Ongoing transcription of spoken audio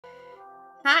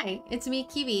Hi, it's me,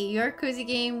 KeeBe, your cozy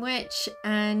game witch,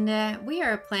 and we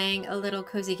are playing a little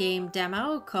cozy game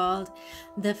demo called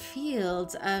The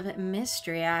Fields of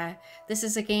Mistria. This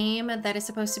is a game that is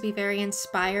supposed to be very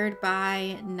inspired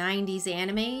by 90s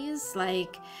animes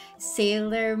like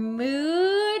Sailor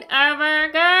Moon. Oh my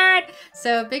god!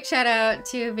 So big shout out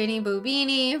to Vinny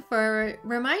Bobini for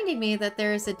reminding me that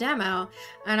there's a demo,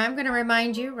 and I'm going to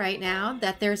remind you right now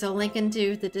that there's a link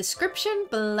into the description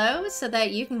below so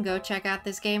that you can go check out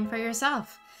this game for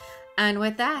yourself. And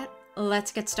with that,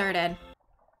 let's get started.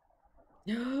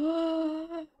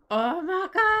 Oh my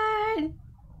god!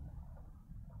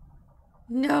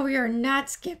 No, you're not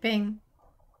skipping.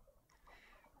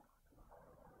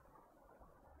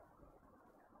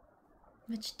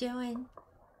 What you doing?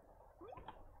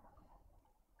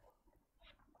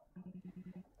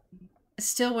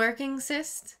 Still working,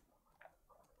 sis?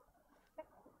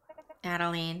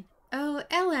 Adeline. Oh,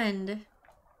 Ellen.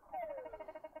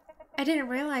 I didn't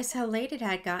realize how late it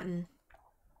had gotten.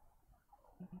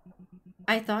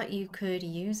 I thought you could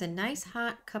use a nice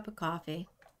hot cup of coffee.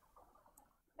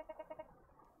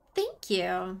 Thank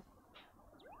you.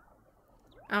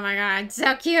 Oh my god,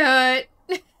 so cute.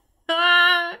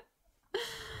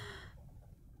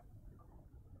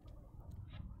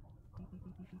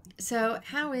 So,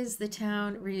 how is the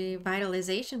town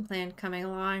revitalization plan coming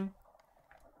along?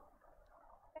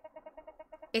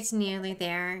 It's nearly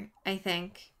there, I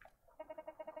think.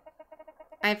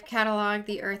 I've cataloged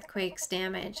the earthquake's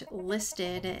damage,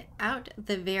 listed out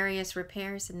the various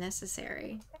repairs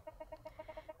necessary,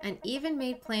 and even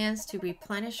made plans to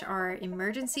replenish our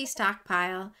emergency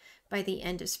stockpile by the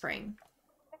end of spring.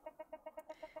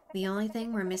 The only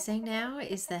thing we're missing now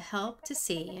is the help to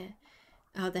see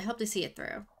it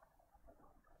through.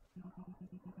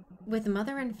 With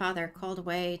mother and father called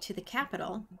away to the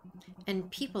capital, and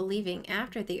people leaving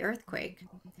after the earthquake,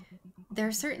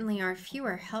 there certainly are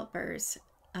fewer helpers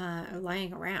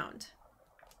lying around.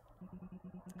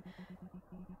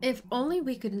 If only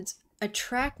we could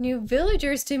attract new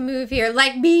villagers to move here,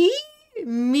 like me.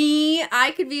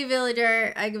 I could be a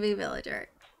villager. I could be a villager.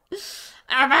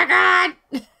 Oh my god!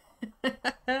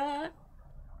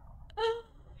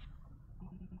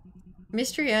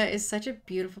 Mistria is such a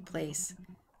beautiful place.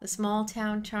 The small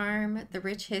town charm, the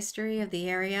rich history of the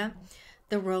area,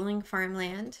 the rolling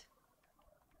farmland.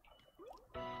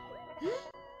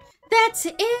 That's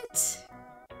it!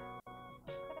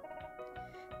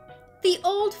 The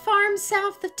old farm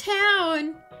south of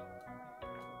town!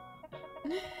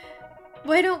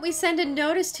 Why don't we send a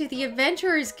notice to the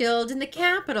Adventurers Guild in the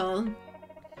capital?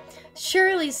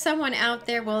 Surely someone out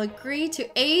there will agree to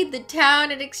aid the town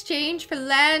in exchange for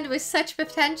land with such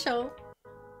potential.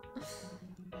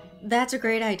 That's a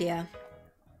great idea.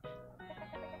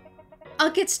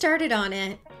 I'll get started on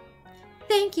it.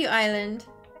 Thank you, Island.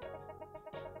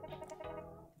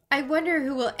 I wonder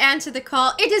who will answer the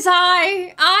call. It is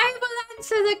I! I will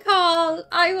answer the call!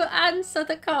 I will answer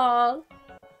the call.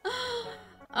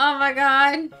 Oh my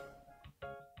god.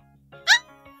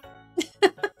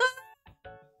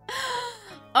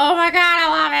 Oh my god, I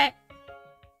love it!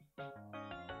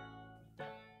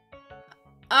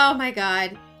 Oh my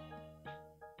god.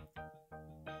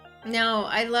 No,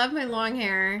 I love my long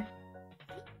hair.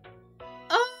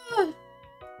 Oh!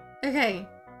 Okay.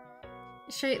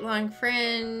 Straight long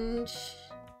fringe.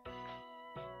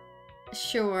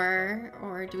 Sure.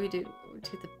 Or do we do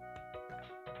the...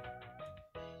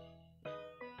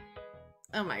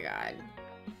 Oh my god.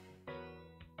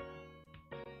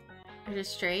 Or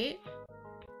just straight?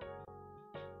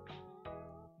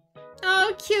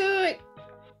 Oh, cute!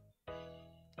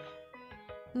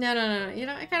 No. You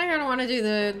know, I kind of want to do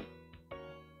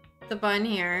the bun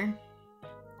here.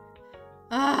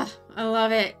 Ah, I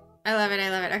love it. I love it.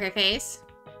 Okay, face.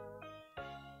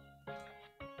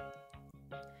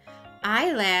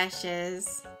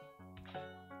 Eyelashes.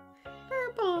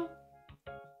 Purple.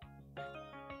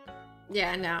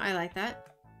 Yeah, no, I like that.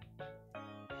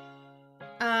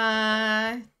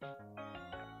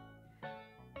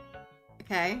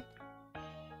 Okay.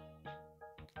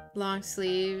 Long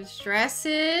sleeves,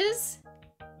 dresses.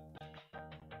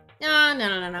 No.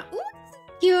 Ooh, it's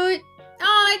cute.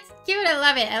 Oh, it's cute. I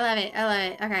love it.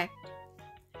 Okay.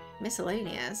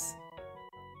 Miscellaneous.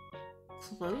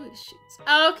 Clothes shoes.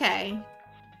 Okay.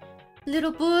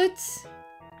 Little boots.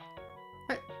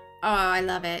 Oh, I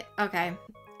love it. Okay.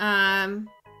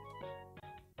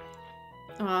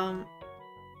 Well,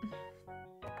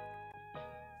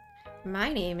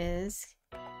 my name is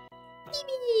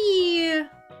KeeBe.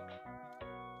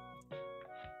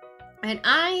 And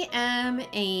I am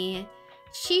a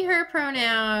she, her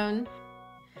pronoun.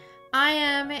 I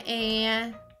am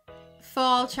a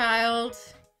Fall Child.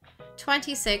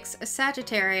 26,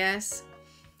 Sagittarius.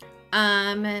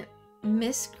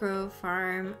 Miss Grove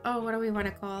Farm. Oh, what do we want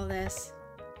to call this?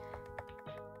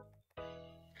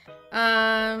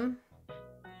 I'm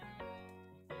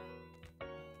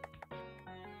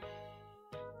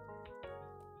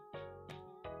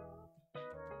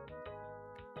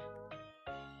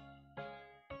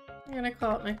gonna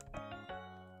call it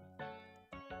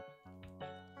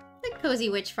the Cozy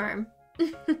Witch Farm.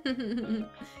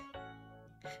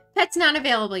 Pet's not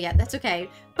available yet. That's okay.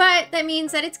 But that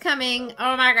means that it's coming.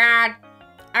 Oh my god.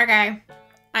 Okay.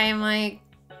 I am like...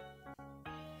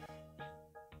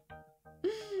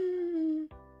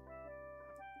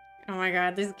 Oh my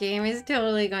god. This game is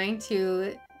totally going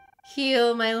to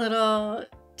heal my little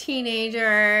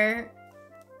teenager,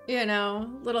 you know,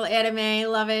 little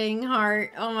anime loving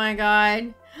heart. Oh my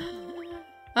god.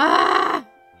 Ah!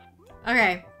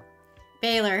 Okay.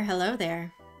 Baylor, hello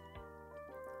there.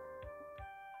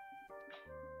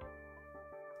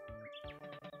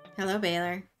 Hello,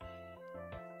 Baylor.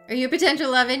 Are you a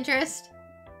potential love interest?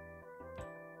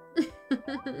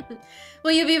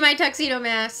 Will you be my tuxedo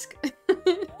mask?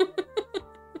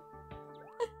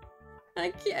 I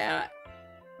can't.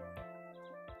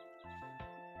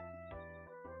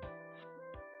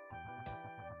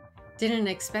 Didn't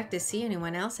expect to see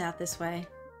anyone else out this way.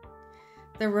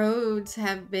 The roads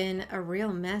have been a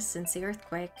real mess since the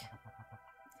earthquake.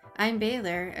 I'm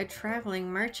Baylor, a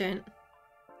traveling merchant.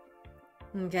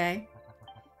 Okay.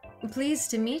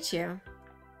 Pleased to meet you.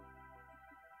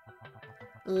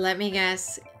 Let me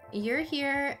guess. You're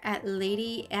here at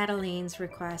Lady Adeline's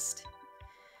request.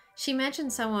 She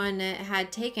mentioned someone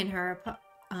had taken her up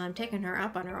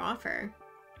on her offer.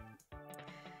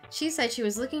 She said she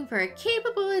was looking for a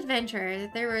capable adventurer.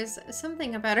 There was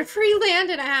something about a free land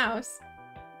and a house.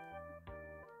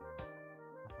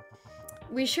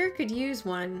 We sure could use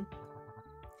one.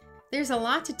 There's a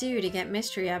lot to do to get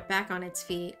Mistria back on its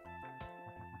feet.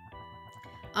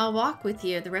 I'll walk with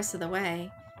you the rest of the way.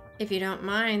 If you don't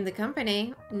mind the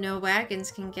company, no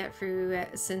wagons can get through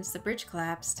since the bridge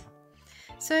collapsed.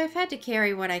 So I've had to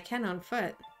carry what I can on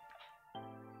foot.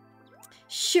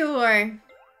 Sure.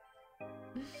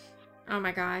 Oh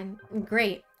my god.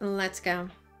 Great. Let's go.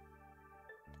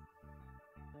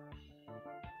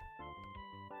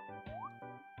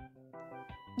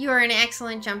 You are an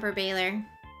excellent jumper, Baylor.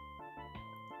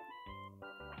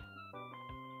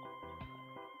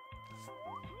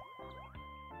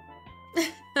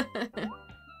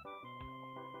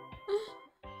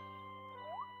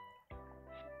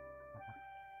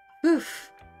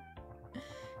 Oof.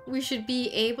 We should be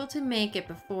able to make it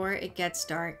before it gets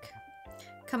dark.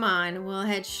 Come on, we'll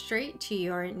head straight to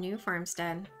your new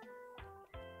farmstead.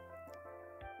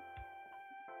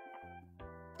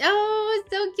 Oh,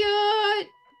 it's so cute!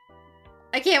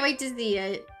 I can't wait to see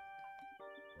it.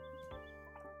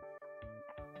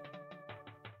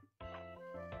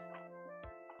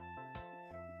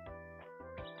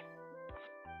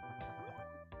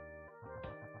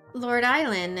 Lord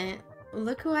Island,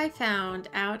 look who I found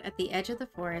out at the edge of the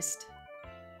forest.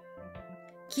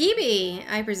 KeeBe,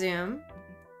 I presume.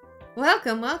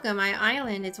 Welcome, welcome, my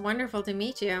island. It's wonderful to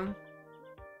meet you.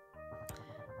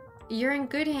 You're in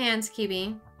good hands,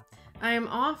 KeeBe. I am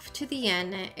off to the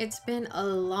inn. It's been a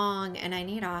long and I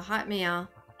need a hot meal.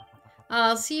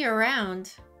 I'll see you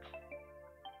around.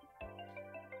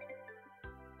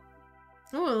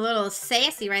 Ooh, a little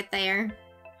sassy right there.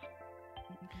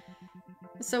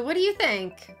 So what do you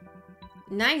think?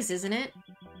 Nice, isn't it?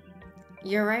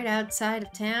 You're right outside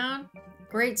of town.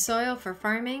 Great soil for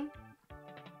farming.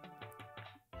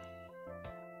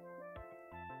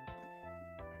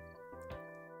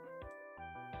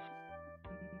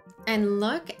 And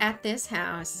look at this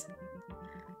house.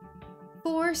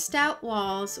 4 stout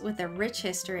walls with a rich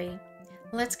history.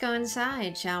 Let's go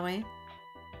inside, shall we?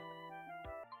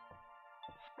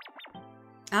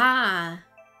 Ah.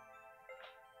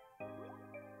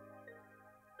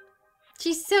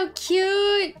 She's so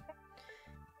cute.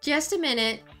 Just a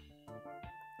minute.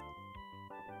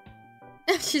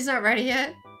 She's not ready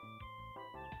yet.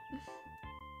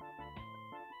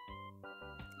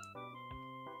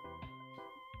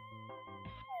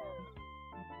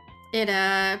 It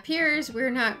appears we're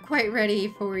not quite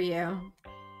ready for you.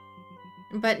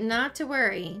 But not to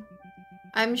worry.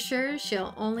 I'm sure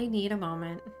she'll only need a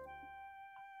moment.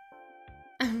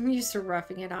 I'm used to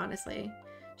roughing it, honestly.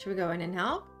 Should we go in and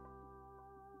help?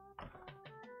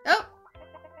 Oh!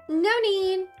 No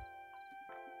need!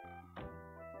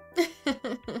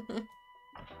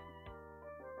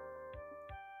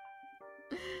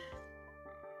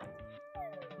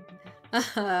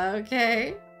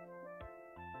 Okay.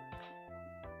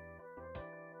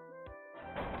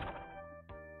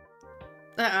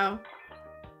 Uh-oh.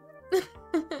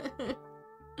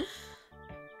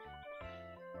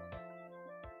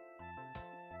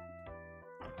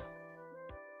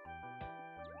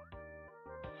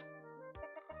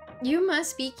 You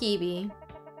must be KeeBe.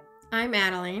 I'm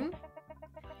Adeline.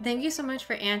 Thank you so much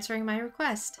for answering my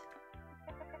request.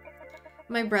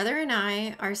 My brother and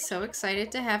I are so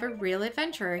excited to have a real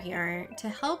adventurer here to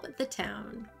help the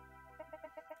town.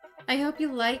 I hope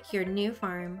you like your new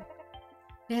farm.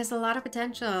 It has a lot of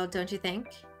potential, don't you think?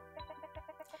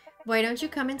 Why don't you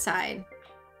come inside?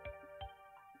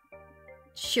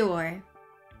 Sure.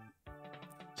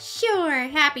 Sure,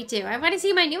 happy to. I want to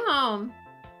see my new home.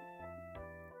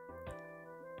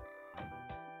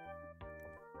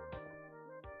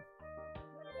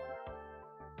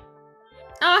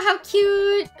 Oh, how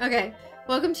cute. Okay,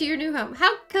 welcome to your new home.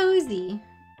 How cozy.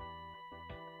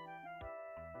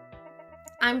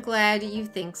 I'm glad you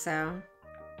think so.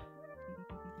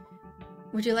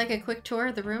 Would you like a quick tour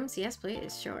of the rooms? Yes,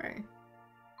 please. Sure.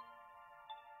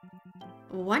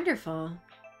 Wonderful.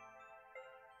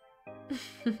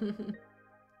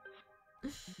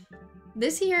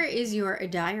 This here is your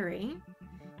diary.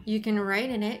 You can write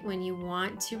in it when you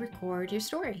want to record your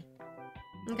story.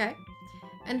 Okay.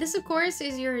 And this, of course,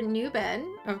 is your new bed.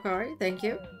 Of course. Thank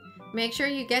you. Make sure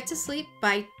you get to sleep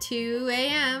by 2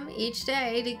 a.m. each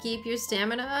day to keep your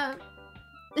stamina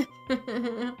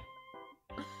up.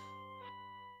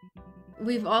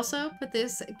 We've also put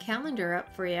this calendar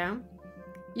up for you.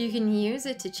 You can use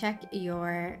it to check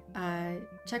your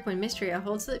check when Mistria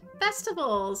holds the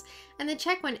festivals, and then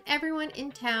check when everyone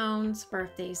in town's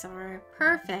birthdays are.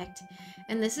 Perfect.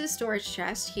 And this is storage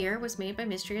chest here was made by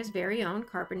Mistria's very own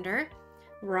carpenter,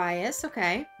 Rias.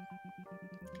 Okay.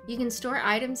 You can store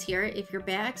items here if your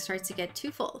bag starts to get too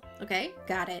full. Okay,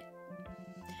 got it.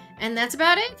 And that's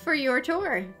about it for your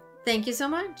tour. Thank you so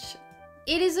much.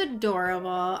 It is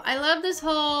adorable. I love this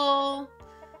whole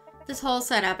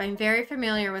setup. I'm very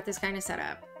familiar with this kind of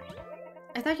setup.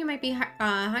 I thought you might be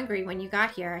hungry when you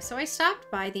got here, so I stopped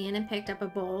by the inn and picked up a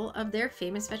bowl of their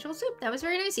famous vegetable soup. That was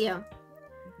very nice of you.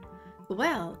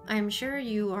 Well, I'm sure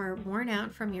you are worn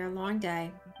out from your long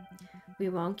day. We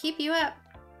won't keep you up.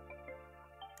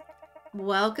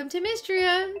 Welcome to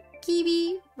Mistria,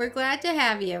 KeeBe. We're glad to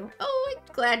have you. Oh,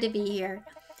 I'm glad to be here.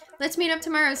 Let's meet up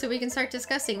tomorrow so we can start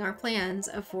discussing our plans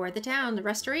for the town, the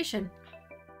restoration.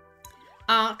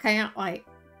 I can't wait.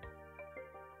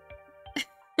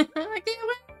 I can't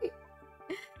wait.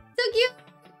 So cute.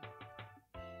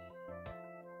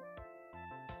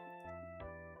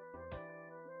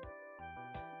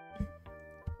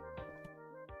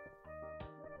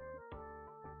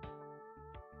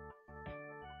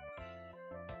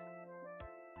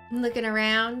 Looking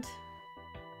around.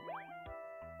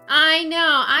 I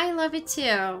know. I love it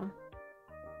too.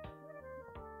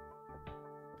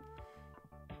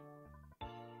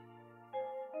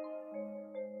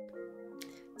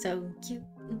 So cute.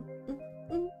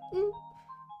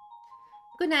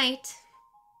 Good night.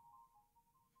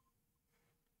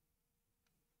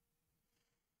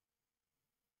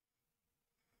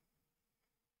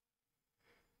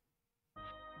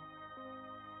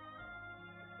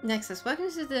 Next is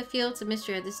welcome to the Fields of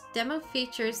Mistria. This demo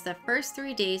features the first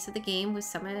 3 days of the game with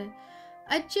some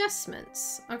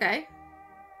adjustments. Okay.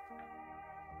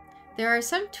 There are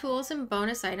some tools and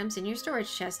bonus items in your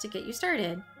storage chest to get you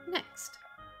started. Next.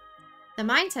 The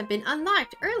mines have been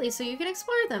unlocked early so you can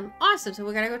explore them. Awesome, so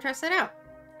we gotta go test that out.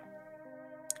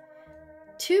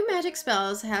 2 magic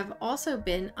spells have also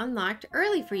been unlocked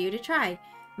early for you to try.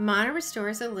 Mana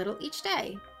restores a little each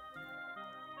day.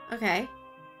 Okay.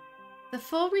 The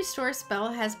full restore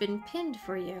spell has been pinned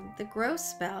for you. The growth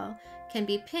spell can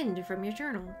be pinned from your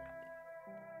journal.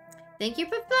 Thank you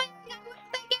for playing!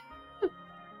 Thank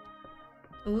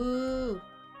you! Ooh.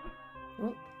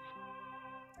 Oh.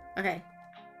 Okay.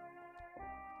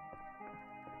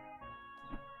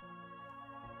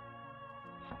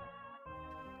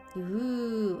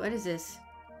 Ooh, what is this?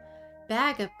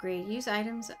 Bag upgrade. Use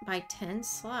items by 10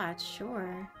 slots.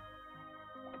 Sure.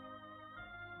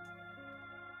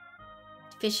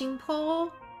 Fishing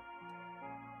pole.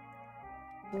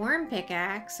 Worm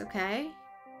pickaxe. Okay.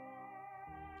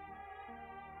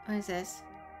 What is this?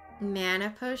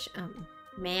 Mana push.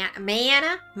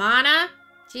 Mana?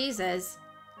 Jesus.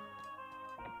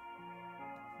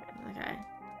 Okay.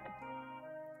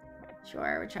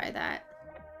 Sure, we'll try that.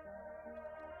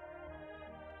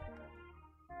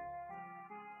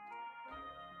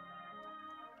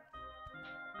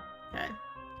 Okay.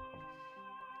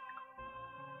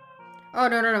 Oh,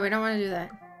 no, we don't want to do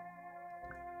that.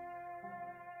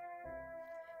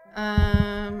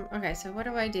 Okay, so what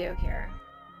do I do here?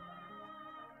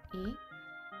 E?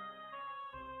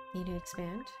 Need to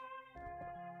expand.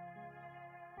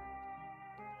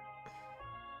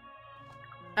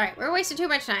 Alright, we're wasting too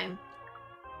much time.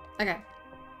 Okay.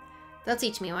 They'll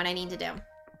teach me what I need to do.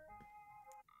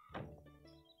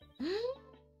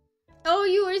 Oh,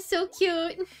 you are so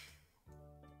cute.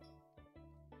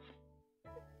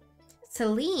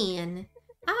 Celine.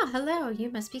 Ah, hello. You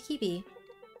must be KeeBe.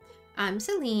 I'm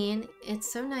Celine.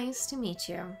 It's so nice to meet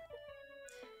you.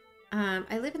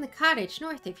 I live in the cottage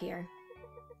north of here.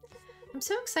 I'm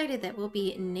so excited that we'll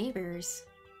be neighbors.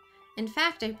 In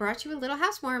fact, I brought you a little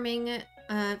housewarming,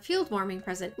 field warming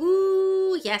present.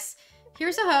 Ooh, yes.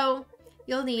 Here's a hoe.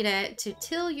 You'll need it to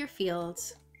till your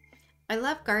fields. I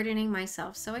love gardening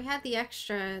myself, so I had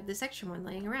this extra one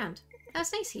laying around. That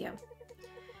was nice of you.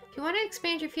 If you want to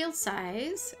expand your field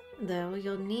size, though,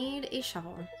 you'll need a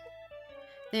shovel.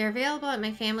 They are available at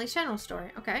my family's general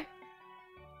store. Okay.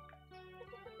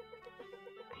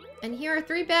 And here are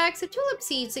 3 bags of tulip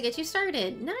seeds to get you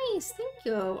started. Nice, thank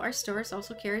you. Our stores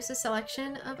also carries a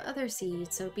selection of other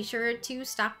seeds, so be sure to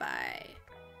stop by.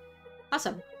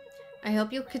 Awesome. I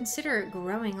hope you'll consider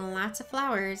growing lots of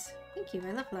flowers. Thank you,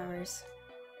 I love flowers.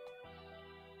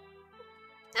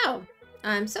 Oh,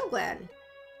 I'm so glad.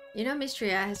 You know,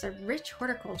 Mistria has a rich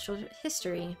horticultural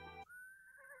history.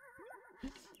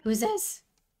 Who's this?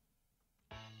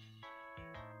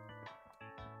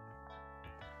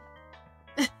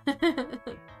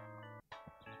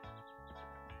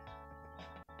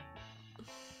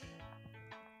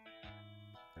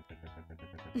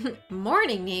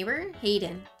 Morning, neighbor.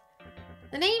 Hayden.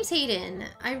 The name's Hayden.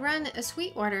 I run a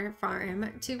Sweetwater farm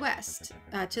to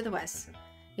the west.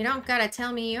 You don't gotta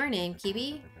tell me your name,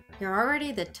 KeeBe. You're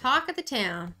already the talk of the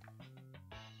town.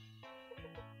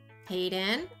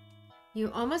 Hayden,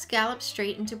 you almost galloped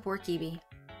straight into poor KeeBe.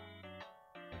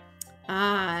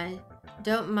 Ah,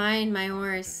 don't mind my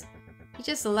horse. He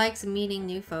just likes meeting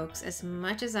new folks as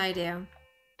much as I do.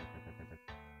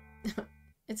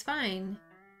 It's fine.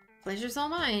 Pleasure's all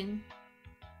mine.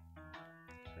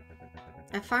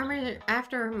 A farmer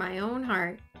after my own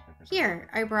heart. Here,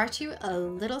 I brought you a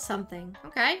little something.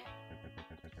 Okay.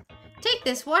 Take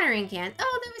this watering can.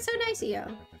 Oh, that was so nice of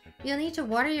you. You'll need to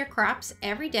water your crops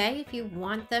every day if you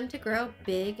want them to grow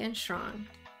big and strong.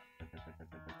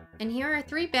 And here are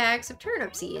 3 bags of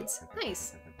turnip seeds.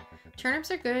 Nice.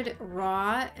 Turnips are good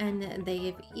raw and they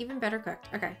get even better cooked.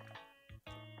 Okay.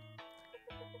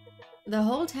 The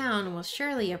whole town will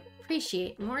surely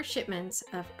appreciate more shipments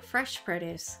of fresh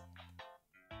produce.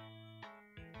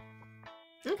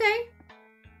 Okay.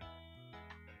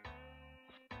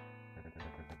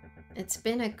 It's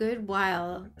been a good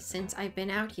while since I've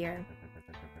been out here.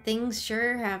 Things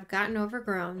sure have gotten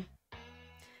overgrown.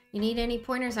 You need any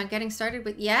pointers on getting started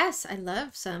with? Yes, I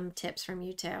love some tips from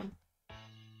you too.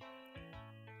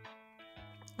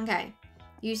 Okay.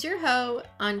 Use your hoe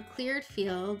on cleared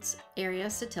fields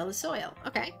areas to till the soil.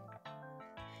 Okay.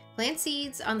 Plant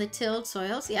seeds on the tilled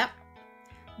soils. Yep.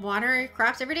 Water your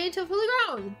crops every day until fully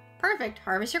grown. Perfect.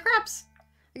 Harvest your crops.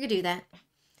 I could do that.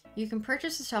 You can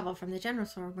purchase a shovel from the general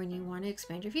store when you want to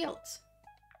expand your fields.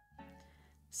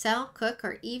 Sell, cook,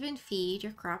 or even feed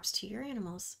your crops to your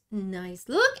animals. Nice.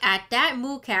 Look at that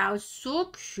moo cow. So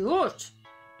cute.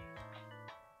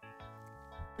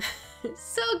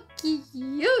 So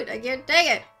cute. I can't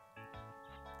take it.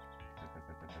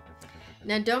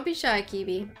 Now don't be shy,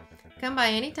 KeeBe. Come by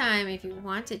anytime if you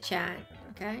want to chat.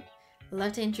 Okay? I'd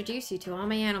love to introduce you to all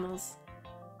my animals.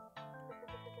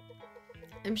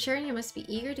 I'm sure you must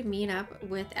be eager to meet up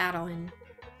with Adeline.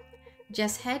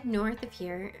 Just head north of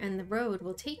here and the road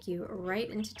will take you right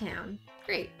into town.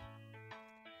 Great.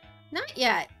 Not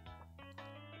yet.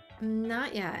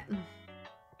 Not yet.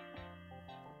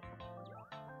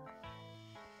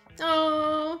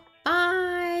 Oh,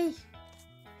 bye.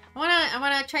 I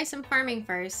wanna try some farming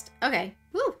first. Okay.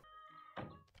 Woo.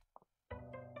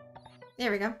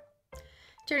 There we go.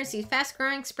 Turnip seeds. Fast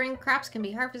growing spring crops can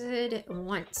be harvested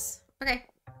once. Okay.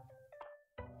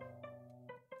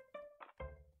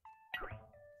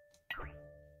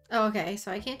 Oh, okay.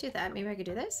 So I can't do that. Maybe I could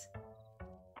do this.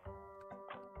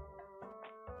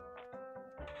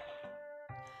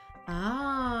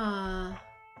 Ah.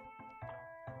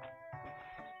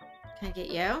 Can I get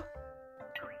you?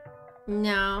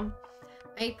 No.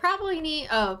 I probably need...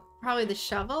 Oh, probably the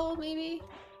shovel, maybe?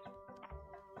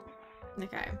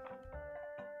 Okay.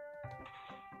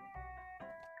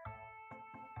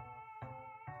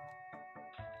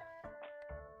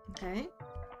 Okay.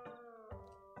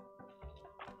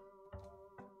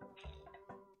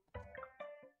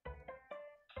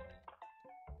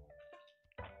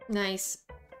 Nice.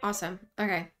 Awesome.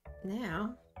 Okay.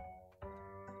 Now.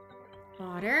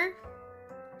 Water.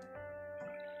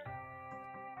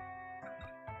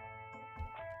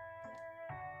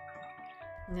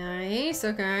 Nice.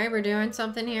 Okay, we're doing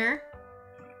something here.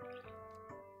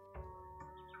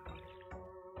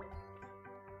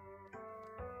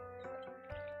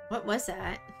 What was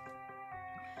that?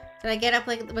 Did I get up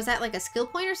like, was that like a skill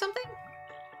point or something?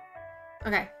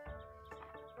 Okay.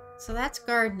 So that's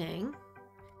gardening.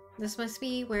 This must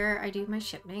be where I do my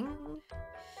shipping.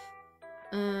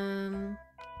 My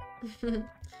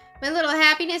little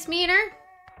happiness meter.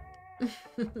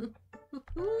 Okay,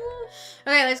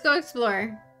 let's go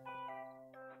explore.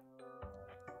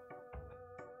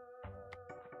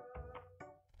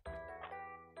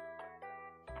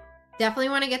 Definitely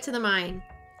want to get to the mine.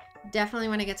 Definitely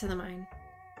want to get to the mine.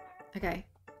 Okay.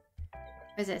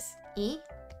 What is this? E?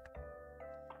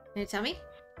 Can you tell me?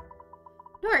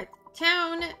 North.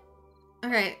 Town.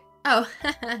 Okay. Oh.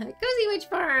 Cozy Witch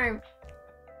Farm.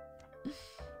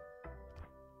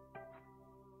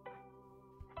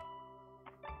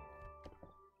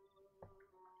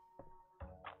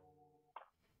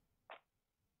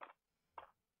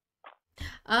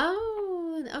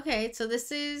 Oh, okay. So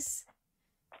this is...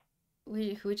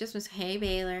 Who just was... Hey,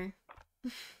 Baylor.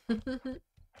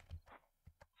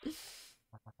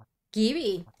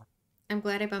 KeeBe. I'm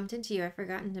glad I bumped into you. I've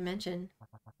forgotten to mention.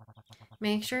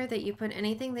 Make sure that you put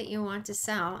anything that you want to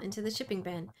sell into the shipping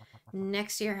bin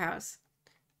next to your house.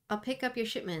 I'll pick up your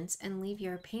shipments and leave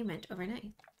your payment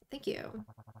overnight. Thank you.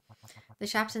 The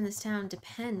shops in this town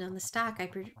depend on the stock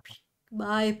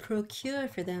I procure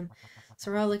for them,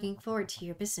 so we're all looking forward to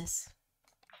your business.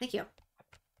 Thank you.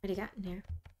 What do you got in here?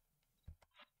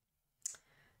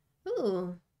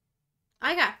 Ooh.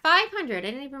 I got 500. I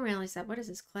didn't even realize that. What is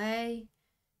this? Clay?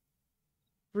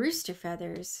 Rooster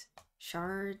feathers.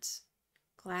 Shards.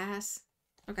 Glass.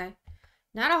 Okay.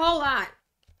 Not a whole lot.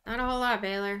 Not a whole lot,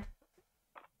 Baylor.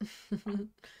 At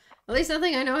least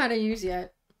nothing I know how to use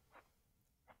yet.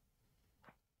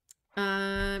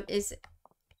 Is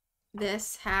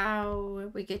this how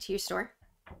we get to your store?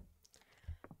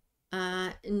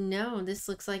 No, this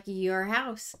looks like your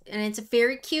house. And it's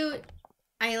very cute.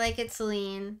 I like it,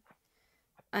 Celine.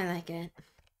 I like it.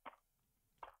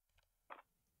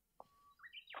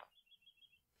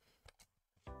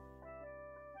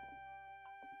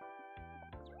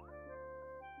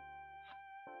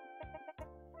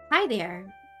 Hi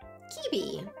there,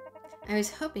 KeeBe. I was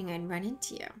hoping I'd run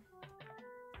into you.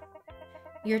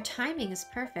 Your timing is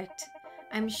perfect.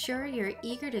 I'm sure you're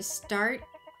eager to start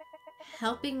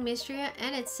helping Mistria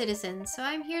and its citizens, so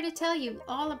I'm here to tell you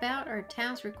all about our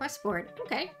town's request board.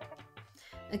 Okay.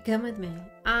 Come with me.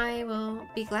 I will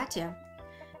be glad to.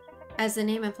 As the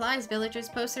name implies, villagers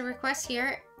post a request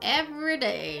here every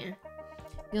day.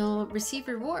 You'll receive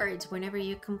rewards whenever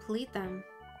you complete them.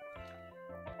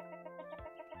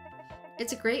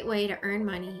 It's a great way to earn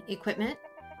money, equipment,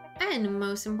 and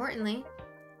most importantly,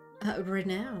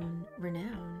 renown.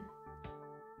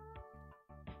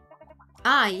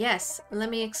 Ah, yes. Let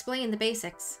me explain the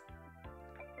basics.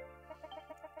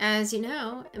 As you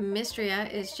know,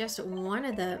 Mistria is just one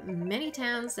of the many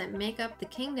towns that make up the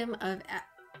kingdom of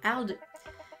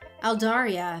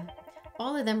Aldaria.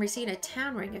 All of them receive a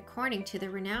town rank according to their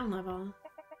renown level.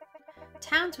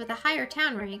 Towns with a higher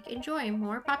town rank enjoy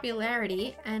more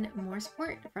popularity and more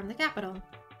support from the capital.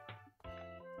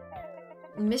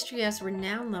 Mistria's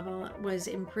renown level was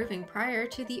improving prior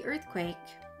to the earthquake.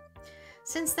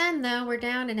 Since then, though, we're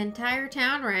down an entire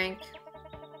town rank.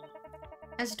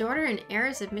 As daughter and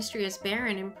heiress of Mistria's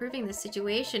Baron, improving the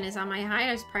situation is on my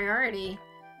highest priority.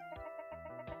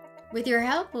 With your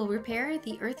help, we'll repair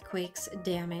the earthquake's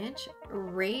damage,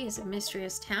 raise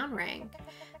Mistria's town rank,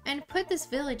 and put this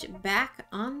village back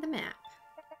on the map.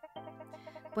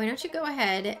 Why don't you go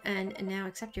ahead and now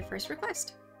accept your first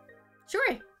request?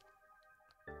 Sure.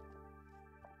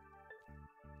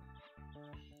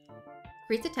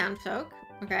 Greet the townsfolk.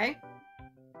 Okay.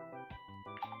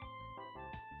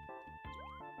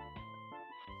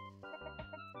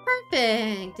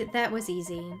 Perfect. That was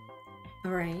easy.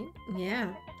 All right.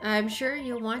 Yeah. I'm sure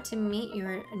you'll want to meet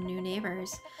your new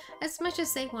neighbors as much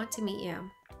as they want to meet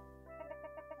you.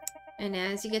 And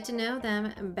as you get to know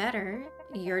them better,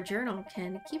 your journal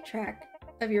can keep track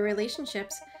of your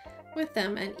relationships with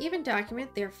them and even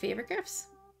document their favorite gifts.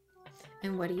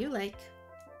 And what do you like?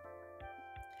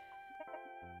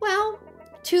 Well,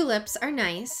 tulips are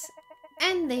nice,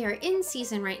 and they are in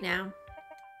season right now.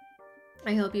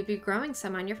 I hope you'll be growing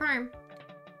some on your farm.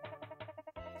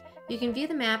 You can view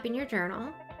the map in your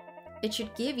journal. It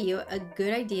should give you a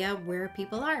good idea of where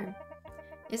people are.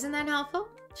 Isn't that helpful?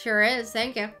 Sure is,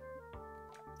 thank you.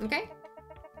 Okay.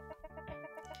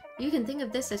 You can think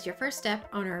of this as your first step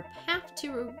on our path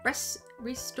to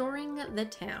restoring the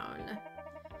town.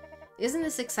 Isn't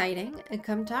this exciting?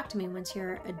 Come talk to me once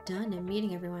you're done and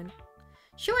meeting everyone.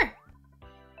 Sure.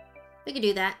 We could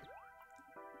do that.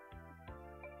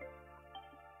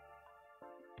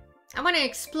 I want to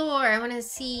explore. I want to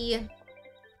see.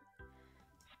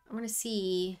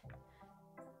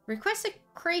 Request a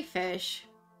crayfish.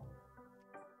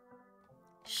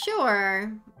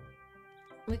 Sure.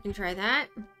 We can try that.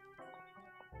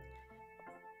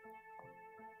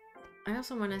 I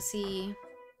also want to see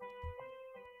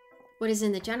what is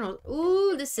in the general.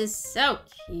 Ooh, this is so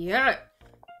cute.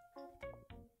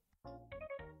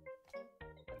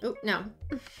 Oh, no.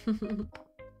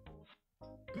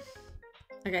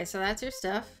 Okay, so that's your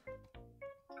stuff.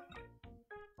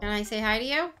 Can I say hi to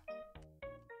you?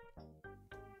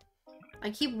 I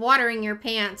keep watering your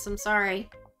pants. I'm sorry.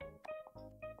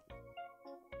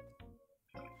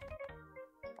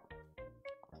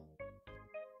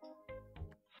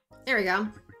 There we go.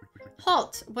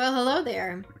 Halt. Well, hello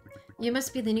there. You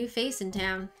must be the new face in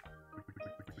town.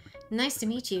 Nice to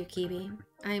meet you, KeeBe.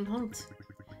 I'm Holt.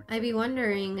 I'd be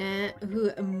wondering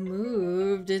who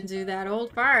moved into that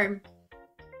old farm.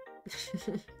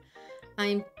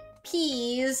 I'm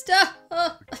pleased.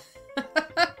 I'm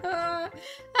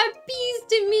pleased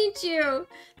to meet you.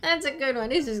 That's a good one.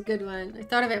 This is a good one. I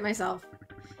thought of it myself.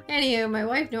 Anywho, my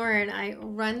wife Nora and I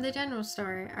run the general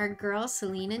store. Our girls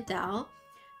Celine and Dal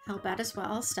help out as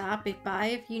well. Stop by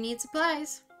if you need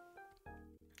supplies.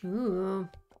 Ooh.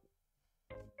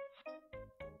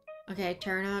 Okay,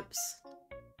 turnips.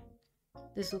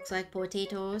 This looks like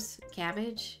potatoes,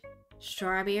 cabbage,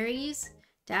 strawberries,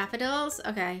 daffodils.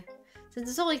 Okay. Since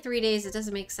it's only 3 days, it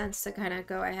doesn't make sense to kind of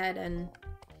go ahead and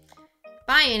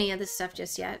buy any of this stuff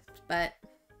just yet. But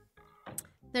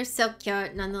they're so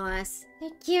cute nonetheless.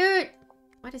 They're cute.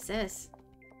 What is this?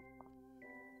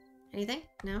 Anything?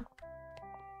 No?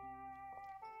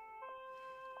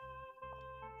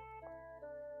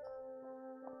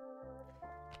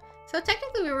 So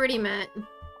technically we already met a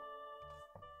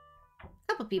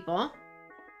couple people.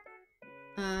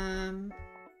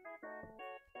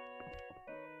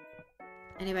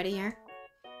 Anybody here?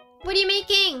 What are you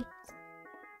making?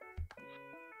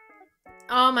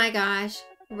 Oh my gosh,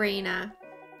 Raina.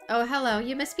 Oh, hello.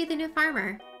 You must be the new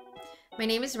farmer. My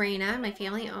name is Raina. My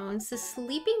family owns the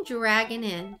Sleeping Dragon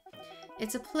Inn.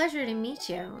 It's a pleasure to meet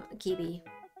you, KeeBe.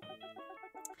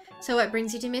 So what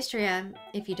brings you to Mistria,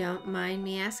 if you don't mind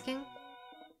me asking?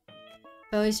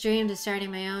 I've always dreamed of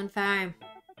starting my own farm.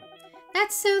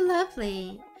 That's so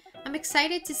lovely. I'm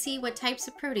excited to see what types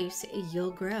of produce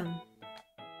you'll grow.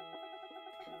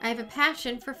 I have a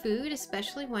passion for food,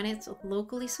 especially when it's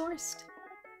locally sourced.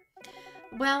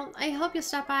 Well, I hope you'll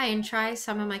stop by and try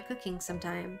some of my cooking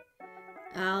sometime.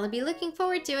 I'll be looking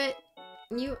forward to it.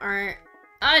 You are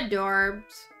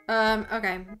adorbs.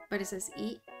 Okay. What is this?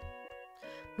 Eat?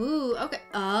 Ooh, okay.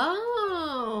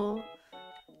 Oh!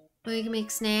 We can make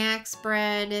snacks,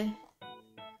 bread.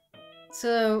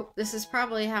 So, this is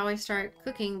probably how I start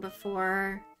cooking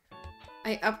before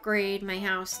I upgrade my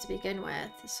house to begin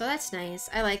with. So that's nice.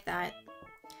 I like that.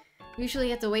 Usually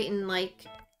you have to wait and like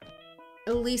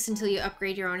at least until you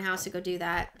upgrade your own house to go do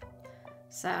that.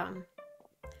 So, oh,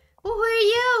 who are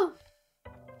you?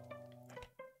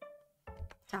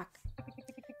 Talk.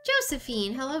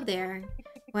 Josephine, hello there.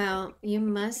 Well, you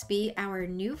must be our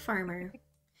new farmer.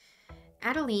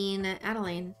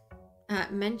 Adeline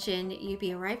mentioned you'd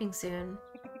be arriving soon.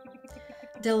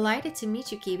 Delighted to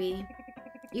meet you, KeeBe.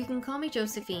 You can call me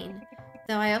Josephine,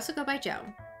 though I also go by Joe.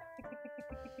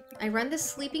 I run the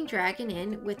Sleeping Dragon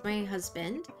Inn with my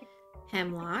husband,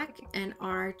 Hemlock, and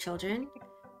our children,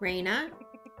 Raina,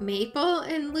 Maple,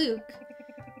 and Luke.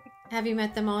 Have you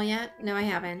met them all yet? No, I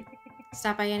haven't.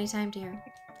 Stop by anytime, dear.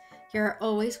 You're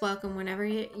always welcome whenever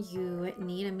you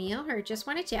need a meal or just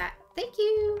want to chat. Thank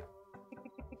you.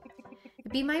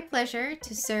 It'd be my pleasure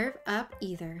to serve up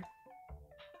either.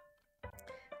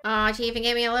 Aw, she even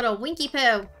gave me a little winky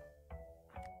poo.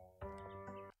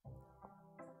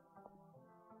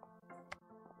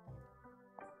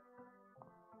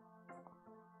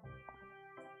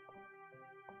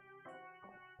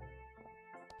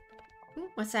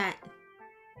 Ooh, what's that?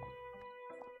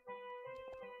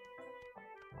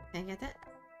 Can I get that?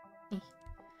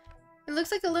 It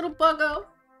looks like a little buggo.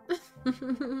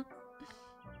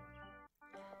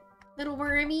 Little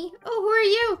wormy. Oh, who are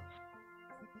you?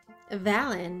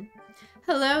 Valen.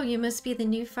 Hello, you must be the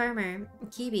new farmer.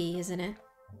 KeeBe, isn't it?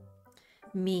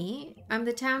 Me? I'm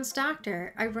the town's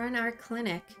doctor. I run our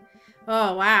clinic.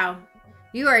 Oh, wow.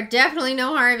 You are definitely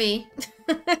no Harvey.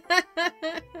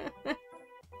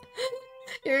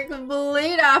 You're a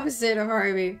complete opposite of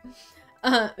Harvey.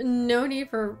 No need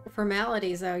for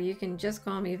formalities, though. You can just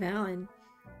call me Valen.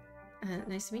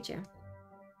 Nice to meet you.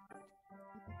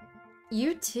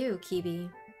 You too, KeeBe.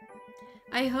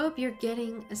 I hope you're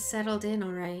getting settled in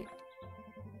all right.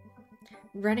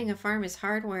 Running a farm is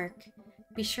hard work.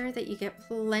 Be sure that you get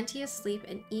plenty of sleep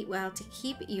and eat well to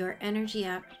keep your energy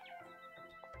up.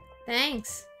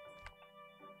 Thanks.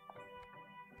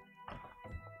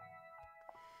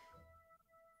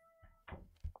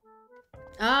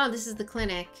 Oh, this is the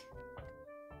clinic.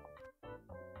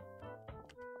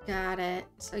 Got it.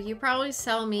 So you probably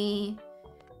sell me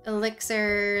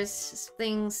elixirs,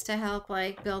 things to help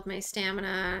like build my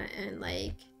stamina and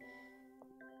like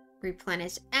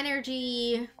replenish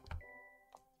energy.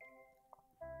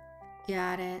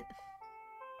 Got it.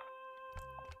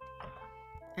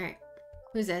 Alright.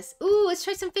 Who's this? Ooh, let's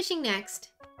try some fishing next.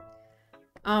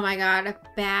 Oh my god, a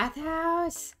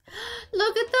bathhouse.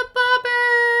 Look at the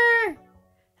bobber!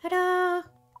 Ta-da!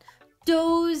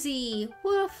 Dozy.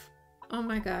 Woof. Oh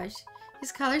my gosh.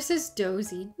 His collar says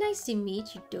Dozy. Nice to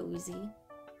meet you, Dozy.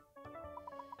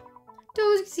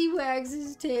 Dozy wags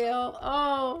his tail.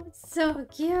 Oh, so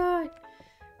cute.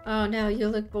 Oh no, you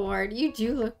look bored. You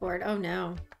do look bored. Oh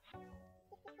no.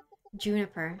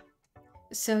 Juniper.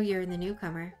 So you're the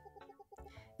newcomer.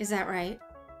 Is that right?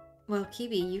 Well,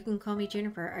 KeeBe, you can call me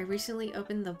Juniper. I recently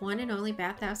opened the one and only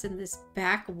bathhouse in this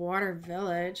backwater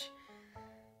village.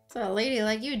 What's a lady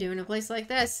like you do in a place like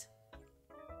this?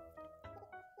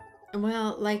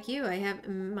 Well, like you, I have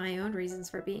my own reasons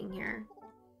for being here.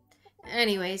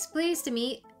 Anyways, pleased to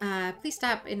meet. Please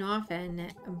stop in often.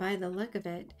 By the look of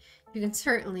it, you can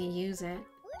certainly use it.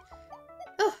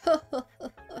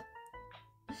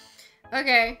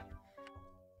 Okay.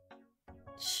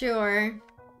 Sure.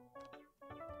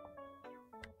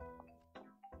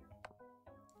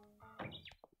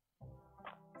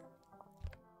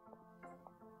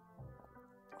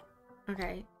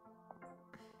 Okay.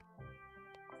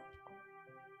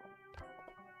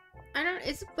 I don't,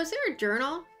 was there a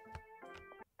journal?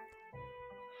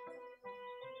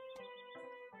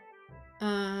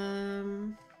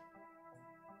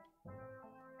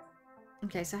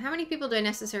 Okay, so how many people do I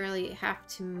necessarily have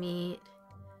to meet?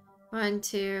 1,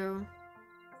 2,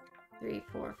 3,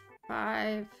 4,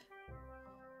 5.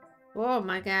 Oh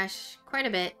my gosh, quite a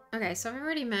bit. Okay, so I've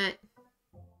already met.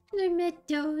 I met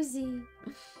Dozy.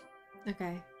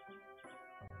 Okay.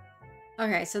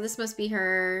 Okay, so this must be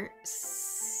her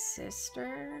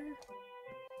sister.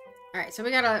 Alright, so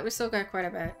we still got quite a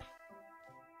bit.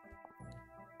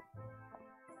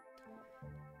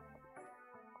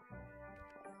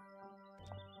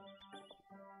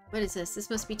 What is this? This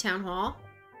must be Town Hall.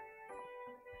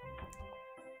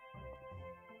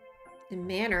 The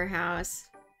Manor House.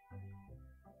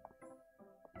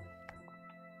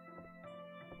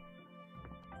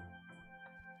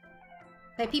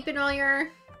 Can I peep in all your...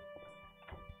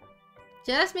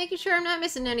 Just making sure I'm not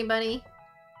missing anybody.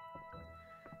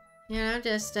 You know,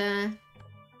 just taking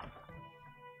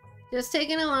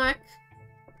a look.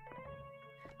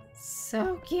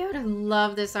 So cute. I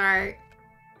love this art.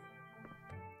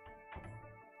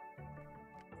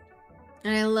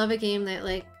 And I love a game that,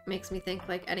 like, makes me think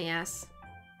like NES.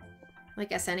 Like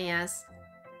SNES.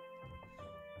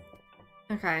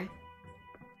 Okay.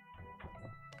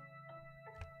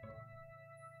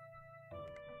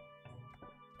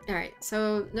 Alright,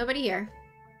 so nobody here.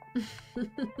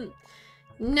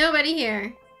 Nobody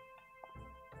here.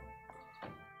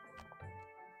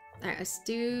 Alright, let's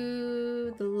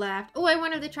do the left. Oh, I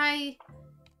wanted to try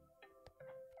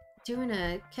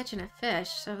catching a fish,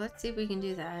 so let's see if we can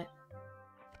do that.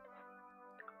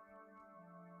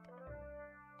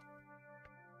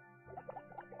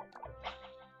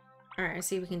 Alright, let's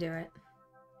see if we can do it.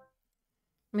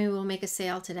 Maybe we'll make a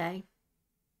sale today.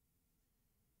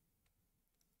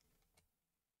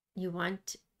 You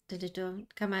want...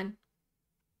 Come on.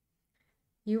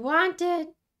 You want it!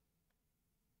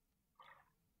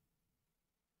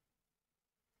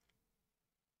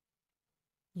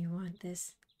 You want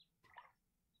this.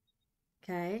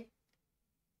 Okay.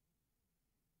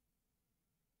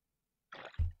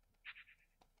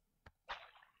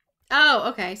 Oh,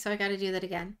 okay, so I gotta do that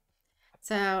again.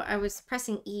 So I was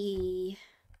pressing E.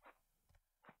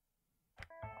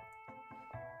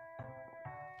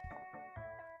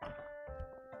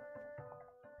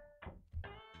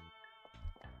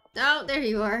 Oh, there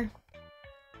you are.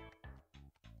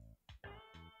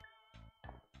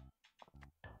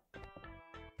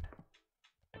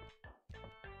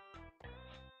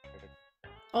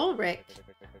 Ulrich.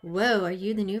 Whoa, are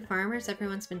you the new farmers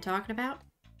everyone's been talking about?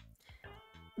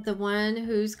 The one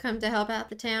who's come to help out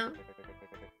the town?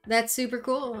 That's super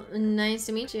cool. Nice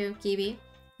to meet you, KeeBe.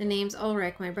 The name's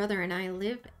Ulrich. My brother and I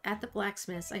live at the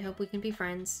blacksmith's. I hope we can be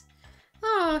friends.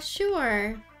 Oh,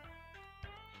 sure.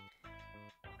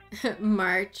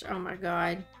 March. Oh my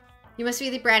god. You must be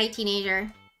the bratty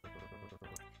teenager.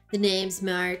 The name's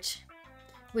March.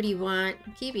 What do you want?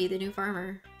 KeeBe, the new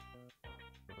farmer.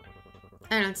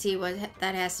 I don't see what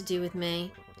that has to do with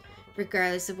me.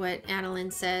 Regardless of what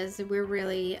Adeline says, we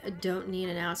really don't need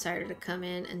an outsider to come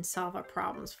in and solve our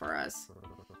problems for us.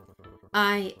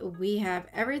 We have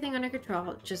everything under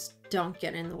control. Just don't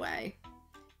get in the way.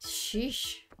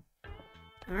 Sheesh.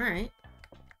 Alright.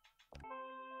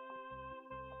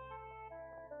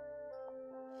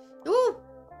 Ooh!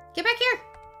 Get back here!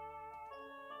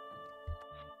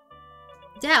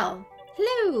 Dell.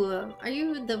 Hello! Are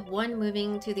you the one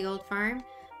moving to the old farm?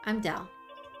 I'm Dell.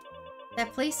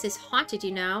 That place is haunted,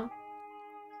 you know.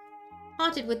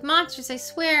 Haunted with monsters, I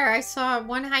swear. I saw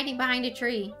one hiding behind a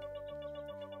tree.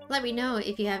 Let me know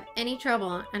if you have any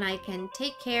trouble, and I can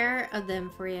take care of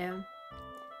them for you.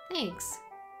 Thanks.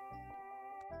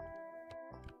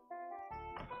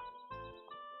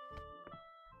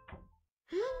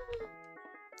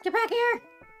 Get back here!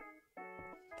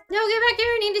 No, get back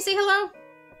here! I need to say hello!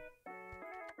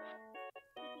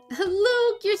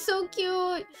 Luke, you're so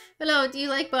cute! Hello, do you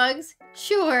like bugs?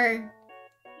 Sure.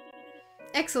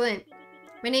 Excellent.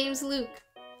 My name's Luke.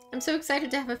 I'm so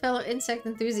excited to have a fellow insect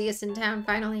enthusiast in town,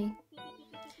 finally.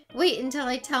 Wait until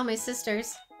I tell my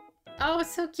sisters. Oh,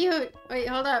 it's so cute. Wait,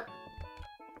 hold up.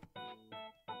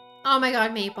 Oh my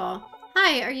god, Maple.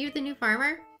 Hi, are you the new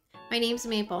farmer? My name's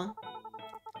Maple.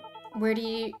 Where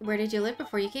did you live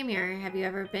before you came here? Have you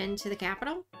ever been to the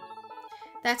capital?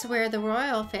 That's where the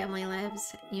royal family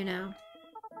lives, you know.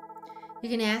 You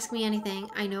can ask me anything.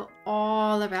 I know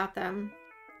all about them.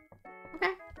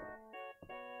 Okay.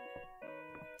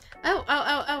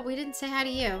 Oh, we didn't say hi to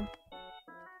you.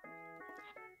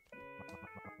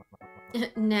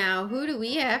 Now, who do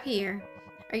we have here?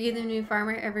 Are you the new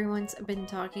farmer everyone's been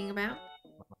talking about?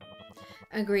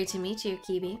 Great to meet you,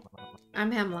 KeeBe.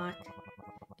 I'm Hemlock.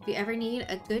 If you ever need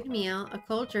a good meal, a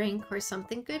cold drink, or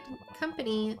something good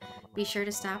company, be sure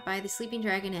to stop by the Sleeping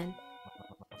Dragon Inn.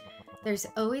 There's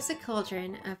always a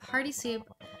cauldron of hearty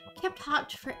soup kept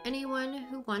hot for anyone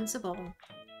who wants a bowl.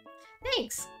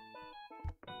 Thanks!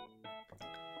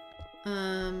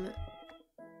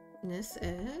 This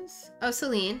is... Oh,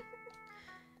 Celine.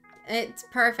 It's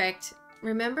perfect.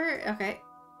 Remember? Okay.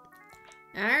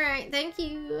 Alright, thank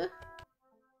you.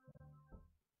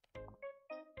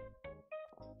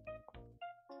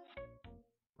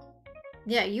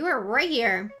 Yeah, you are right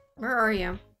here. Where are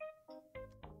you?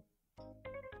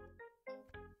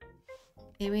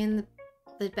 Maybe in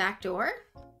the back door?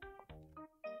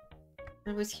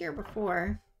 I was here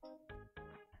before.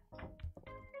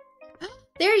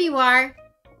 There you are!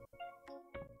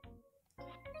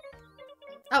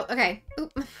 Oh, okay.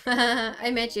 Oop.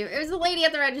 I met you. It was the lady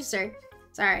at the register.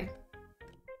 Sorry.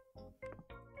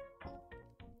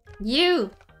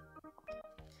 You!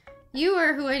 You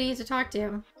are who I need to talk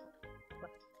to.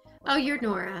 Oh, you're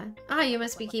Nora. Ah, you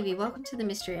must be KeeBe. Welcome to the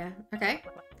Mistria. Okay.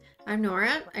 I'm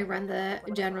Nora. I run the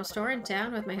general store in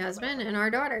town with my husband and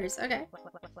our daughters. Okay.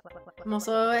 I'm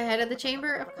also head of the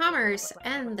Chamber of Commerce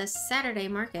and the Saturday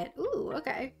Market. Ooh,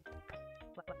 okay.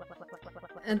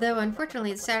 Though,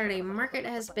 unfortunately, the Saturday Market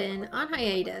has been on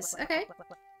hiatus. Okay.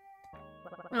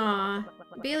 Aw.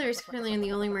 Baylor is currently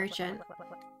the only merchant.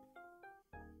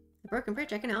 The Broken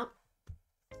Bridge, I can help.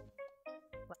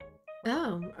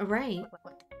 Oh, right.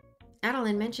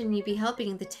 Adeline mentioned you'd be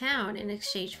helping the town in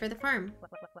exchange for the farm.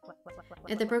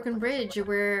 At the Broken Bridge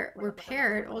were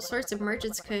repaired, all sorts of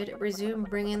merchants could resume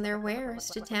bringing their wares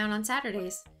to town on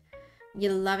Saturdays.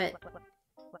 You'll love it.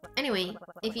 Anyway,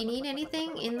 if you need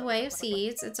anything in the way of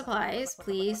seeds and supplies,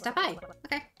 please stop by.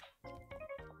 Okay.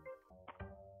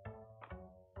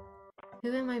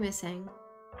 Who am I missing?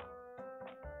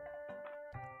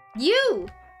 You!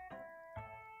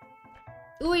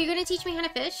 Ooh, are you gonna teach me how to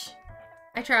fish?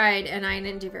 I tried, and I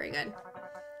didn't do very good.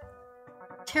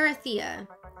 Terathea.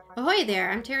 Ahoy there,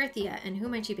 I'm Terathea, and who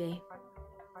might you be?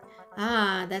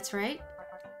 Ah, that's right.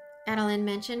 Adeline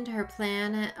mentioned her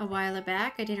plan a while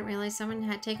back. I didn't realize someone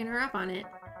had taken her up on it.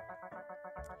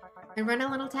 I run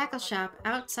a little tackle shop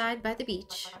outside by the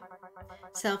beach.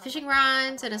 Sell fishing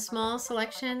rods and a small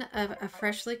selection of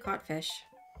freshly caught fish.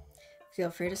 Feel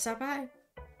free to stop by.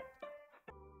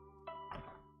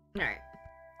 Alright.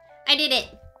 I did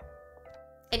it!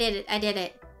 I did it. I did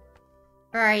it.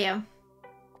 Where are you?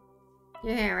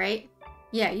 You're here, right?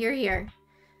 Yeah, you're here.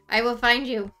 I will find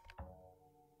you.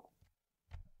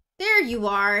 There you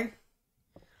are.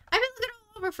 I've been looking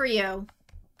all over for you.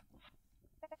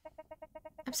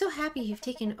 I'm so happy you've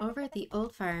taken over the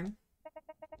old farm.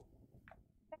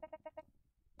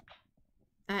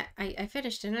 I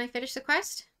finished. Didn't I finish the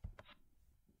quest?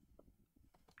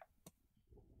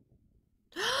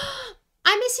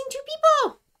 I'm missing 2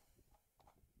 people!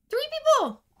 3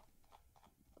 people!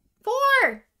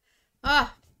 4!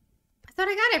 Oh, I thought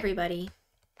I got everybody.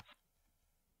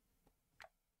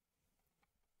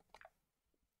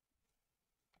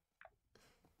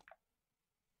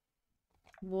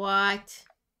 What?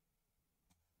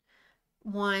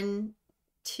 1,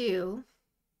 2.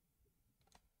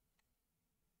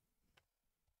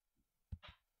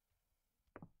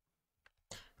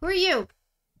 Who are you?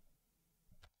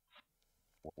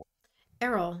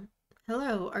 Errol.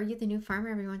 Hello, are you the new farmer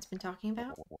everyone's been talking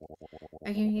about?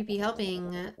 Are you be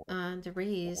helping to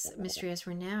raise Mistria's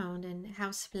renown, and how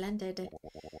splendid.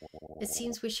 It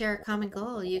seems we share a common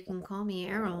goal. You can call me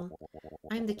Errol.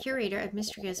 I'm the curator of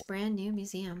Mistria's brand new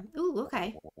museum. Ooh,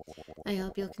 okay. I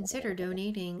hope you'll consider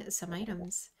donating some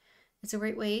items. It's a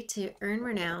great way to earn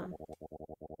renown.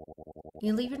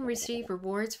 You'll even receive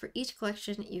rewards for each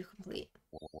collection you complete.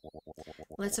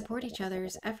 Let's support each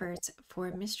other's efforts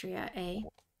for Mistria, eh?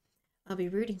 I'll be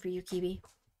rooting for you, KeeBe.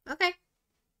 Okay.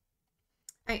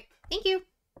 Alright, thank you.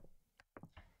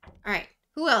 Alright,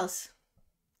 who else?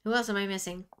 Who else am I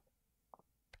missing?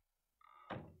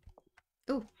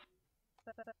 Ooh.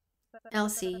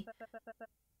 Elsie.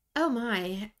 Oh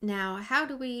my. Now, who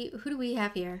do we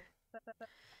have here?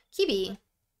 KeeBe.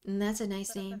 That's a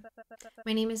nice name.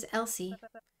 My name is Elsie.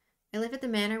 I live at the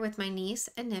manor with my niece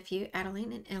and nephew,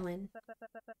 Adeline and Ellen.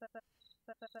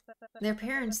 Their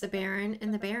parents, the Baron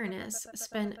and the Baroness,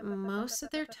 spend most of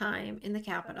their time in the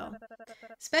capital,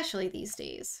 especially these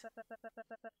days.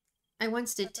 I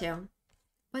once did too.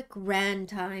 What grand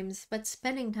times, but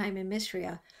spending time in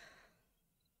Mistria.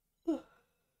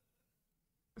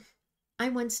 I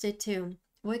once did too.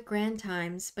 What grand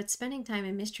times, but spending time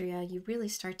in Mistria, you really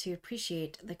start to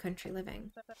appreciate the country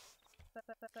living.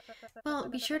 Well,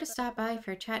 be sure to stop by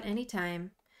for a chat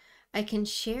anytime. I can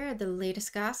share the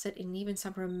latest gossip and even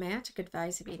some romantic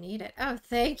advice if you need it. Oh,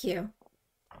 thank you.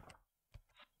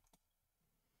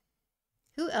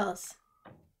 Who else?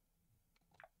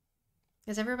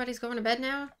 Is everybody's going to bed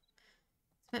now?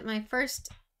 Spent my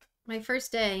first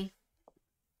day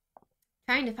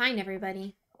trying to find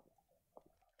everybody.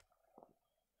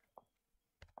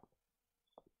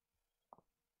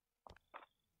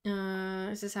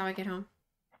 Is this how I get home?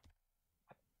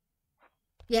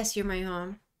 Yes, you're my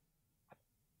home.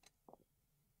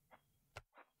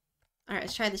 Alright,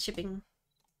 let's try the shipping.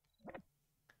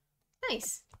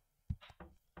 Nice.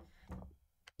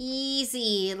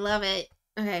 Easy. Love it.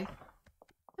 Okay.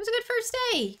 That was a good first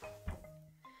day.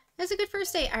 That was a good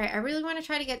first day. Alright, I really want to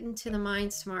try to get into the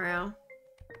mines tomorrow.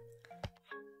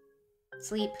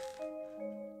 Sleep.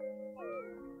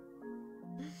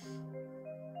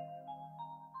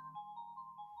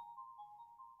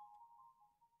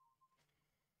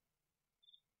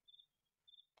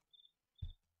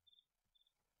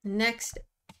 Next.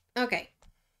 Okay.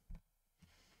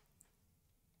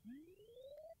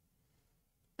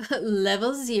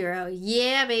 Level 0.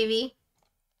 Yeah, baby.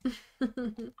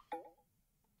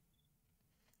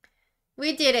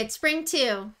 We did it. Spring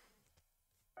 2.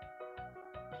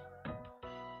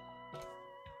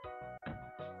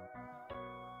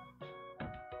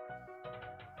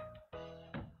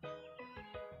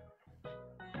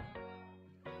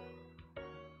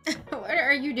 What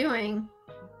are you doing?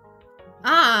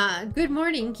 Ah, good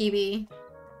morning, KeeBe.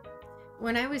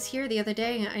 When I was here the other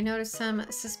day, I noticed some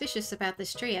suspicious about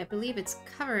this tree. I believe it's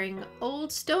covering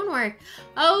old stonework.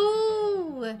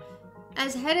 Oh!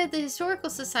 As head of the Historical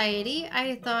Society,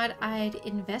 I thought I'd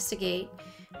investigate.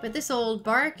 But this old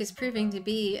bark is proving to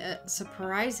be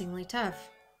surprisingly tough.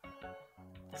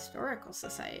 Historical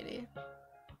Society?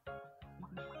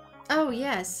 Oh,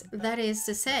 yes. That is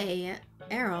to say,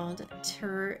 Erald,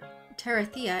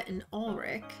 Terathea, and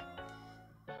Ulrich.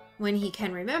 When he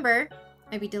can remember,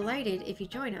 I'd be delighted if you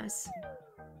join us.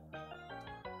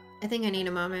 I think I need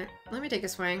a moment. Let me take a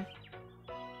swing.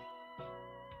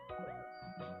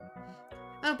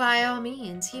 Oh, by all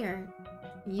means, here.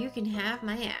 You can have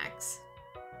my axe.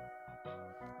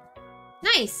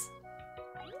 Nice!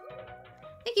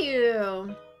 Thank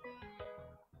you!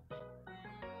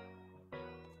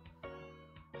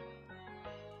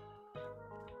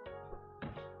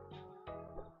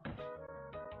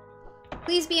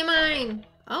 Please be mine!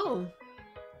 Oh.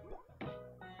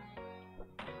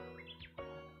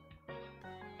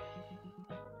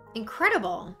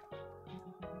 Incredible!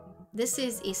 This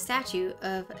is a statue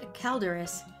of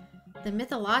Calderus, the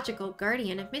mythological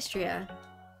guardian of Mistria.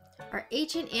 Our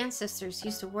ancient ancestors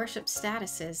used to worship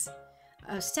statues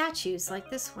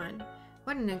like this one.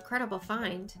 What an incredible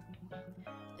find.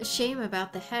 shame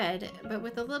about the head, but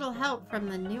with a little help from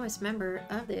the newest member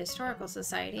of the Historical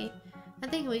Society, I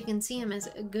think we can see him as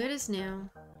good as new.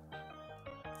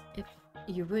 If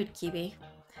you would, KeeBe.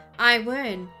 I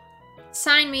would.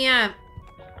 Sign me up.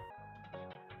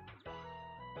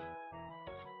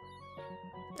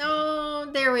 Oh,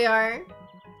 there we are.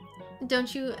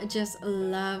 Don't you just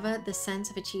love the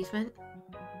sense of achievement?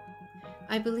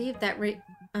 I believe that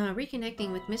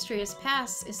reconnecting with Mistria's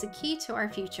past is the key to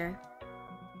our future.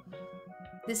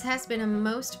 This has been a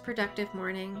most productive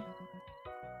morning.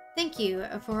 Thank you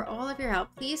for all of your help.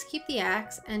 Please keep the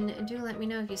axe, and do let me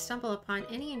know if you stumble upon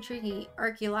any intriguing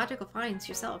archaeological finds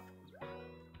yourself.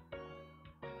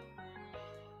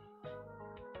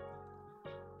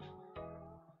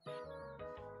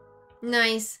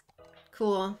 Nice.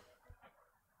 Cool.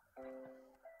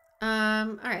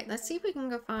 Alright, let's see if we can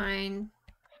go find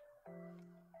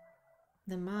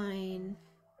the mine.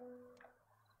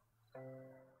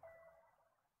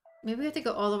 Maybe we have to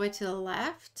go all the way to the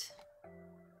left?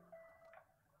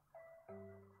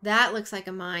 That looks like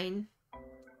a mine.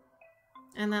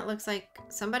 And that looks like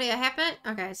somebody I haven't?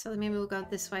 Okay, so maybe we'll go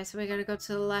this way. So we gotta go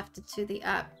to the left and to the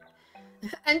up.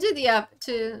 And to the up,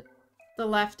 to the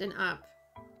left and up.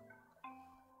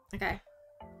 Okay.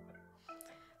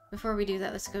 Before we do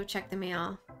that, let's go check the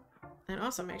mail. And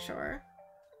also make sure.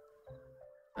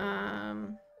 Yeah,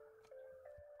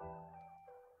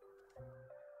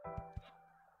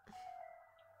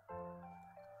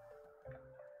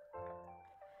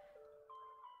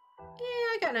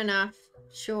 I got enough.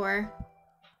 Sure.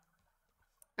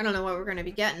 I don't know what we're going to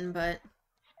be getting, but...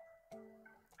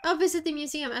 Oh, visit the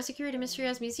museum. I've secured a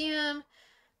Mistria's museum.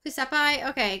 Please stop by.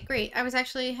 Okay, great. I was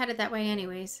actually headed that way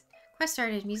anyways. Quest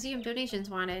started. Museum donations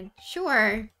wanted.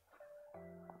 Sure.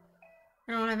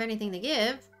 I don't have anything to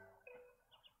give.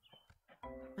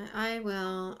 But I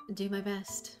will do my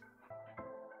best.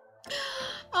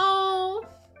 Oh!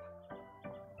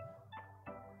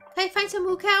 Can I find some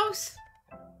moo cows?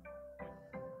 Can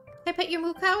I pet your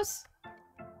moo cows?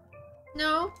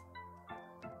 No?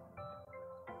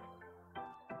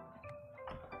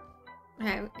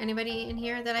 Okay, anybody in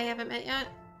here that I haven't met yet?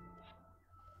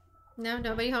 No,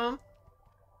 nobody home?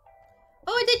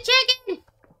 Oh, the chicken!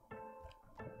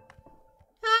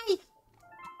 Hi!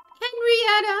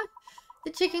 Henrietta!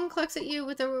 The chicken clucks at you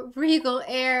with a regal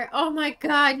air. Oh my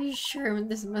god, you sure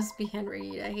this must be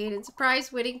Henrietta? Hated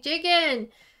surprise winning chicken!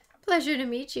 Pleasure to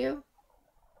meet you.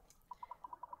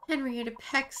 Henrietta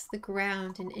pecks the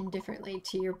ground and indifferently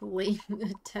to your blatant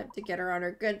attempt to get her on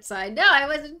her good side. No, I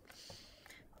wasn't.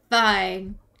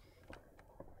 Fine.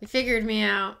 You figured me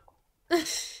out.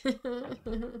 Let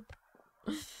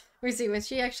me see, was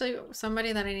she actually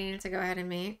somebody that I needed to go ahead and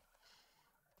meet?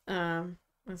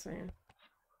 Let's see.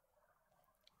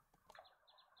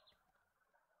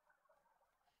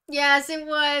 Yes, it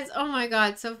was. Oh my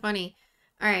god, so funny.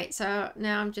 Alright, so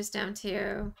now I'm just down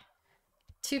to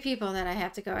 2 people that I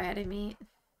have to go ahead and meet.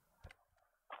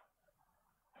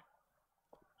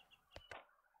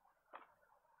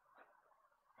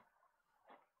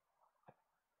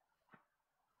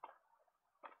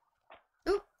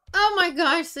 Ooh. Oh my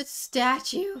gosh, the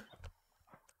statue.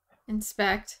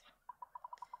 Inspect.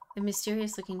 The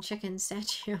mysterious looking chicken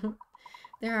statue.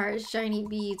 There are shiny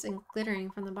beads and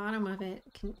glittering from the bottom of it,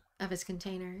 of its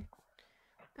container.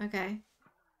 Okay.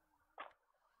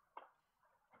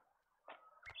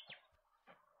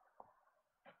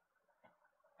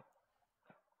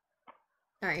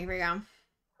 Alright, here we go.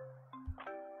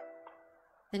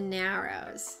 The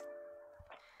Narrows.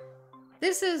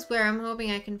 This is where I'm hoping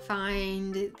I can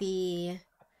find the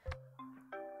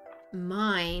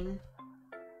mine.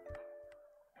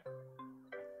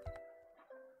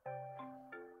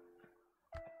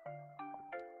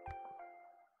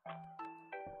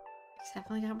 It's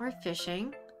definitely got more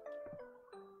fishing.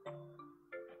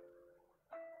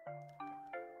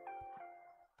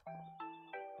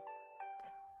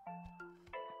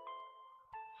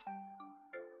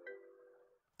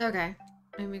 Okay,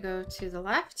 and we go to the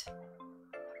left.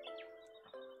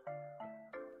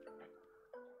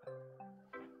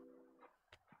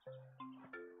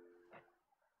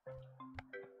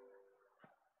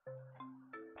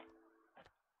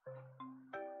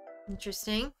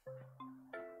 Interesting.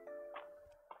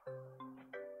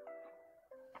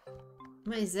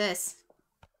 What is this?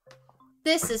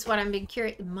 This is what I'm being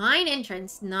curious. Mine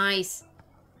entrance. Nice.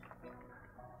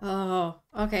 Oh,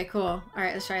 okay, cool. All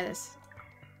right, let's try this.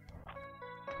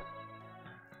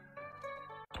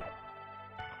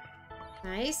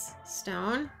 Nice.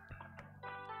 Stone.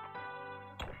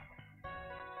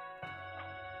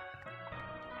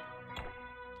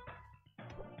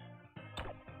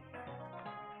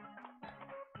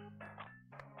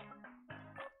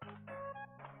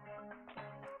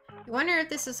 I wonder if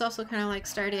this is also kind of like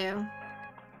Stardew.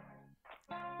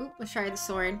 Oop, let's try the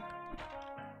sword.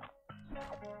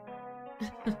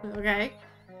 Okay.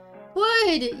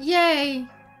 Wood! Yay!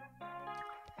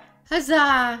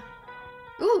 Huzzah!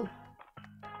 Ooh!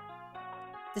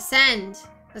 Descend!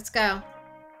 Let's go.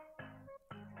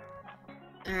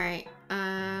 Alright,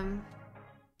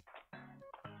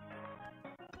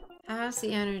 how's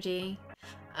the energy?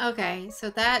 Okay, so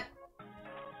that...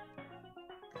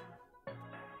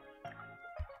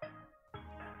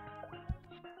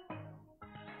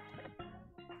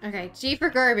 Okay, G for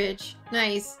garbage.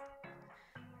 Nice.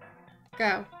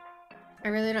 Go. I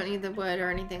really don't need the wood or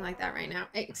anything like that right now.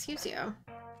 Hey, excuse you.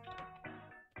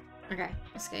 Okay,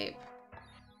 escape.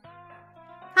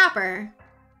 Hopper.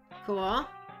 Cool.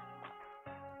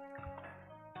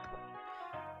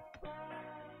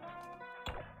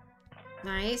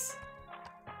 Nice.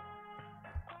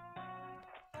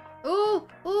 Ooh!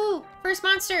 Ooh! First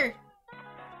monster!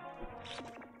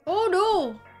 Oh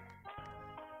no!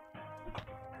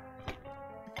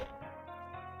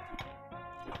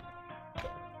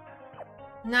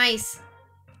 Nice.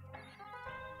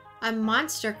 A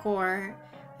monster core.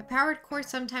 A powered core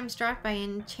sometimes dropped by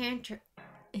enchanters.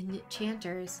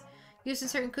 Used in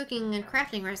certain cooking and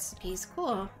crafting recipes.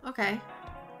 Cool. Okay.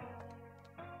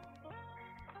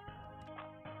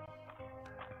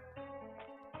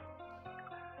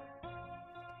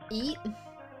 Eat.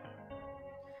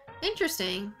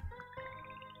 Interesting.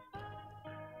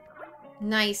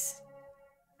 Nice.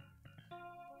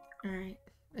 Alright.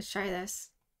 Let's try this.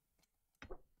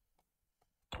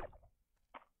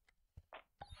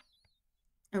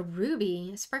 A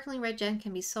ruby. A sparkling red gem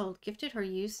can be sold, gifted, or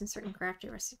used in certain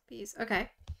crafting recipes. Okay.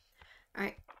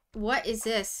 Alright. What is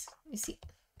this? Let me see.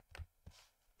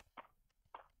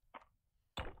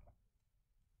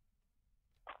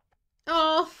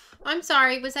 Oh, I'm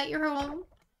sorry. Was that your home?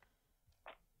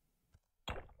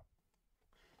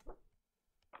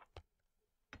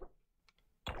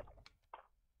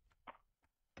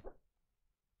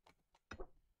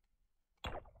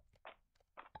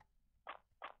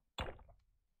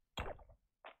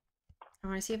 I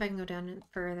want to see if I can go down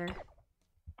further.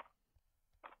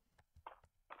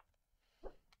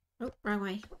 Oh, wrong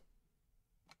way.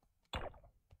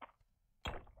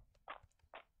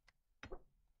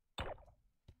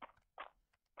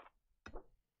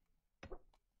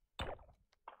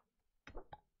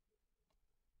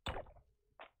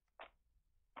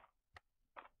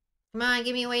 Come on,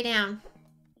 give me a way down.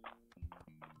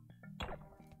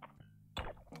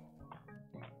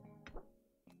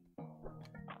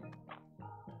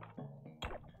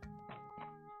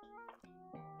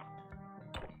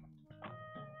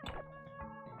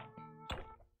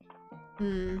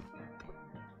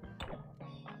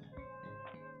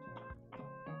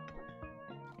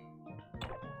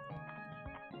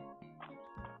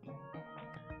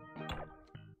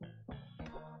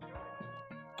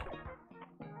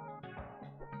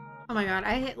 Oh my god,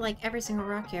 I hit like every single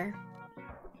rock here.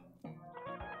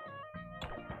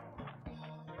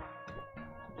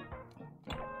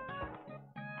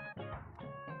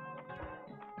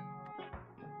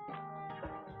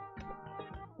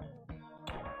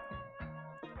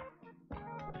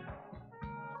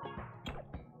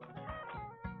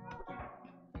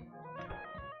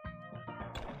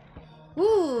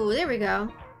 Ooh, there we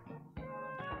go.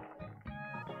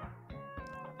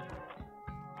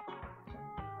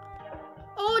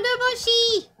 Oh, the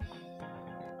bushy!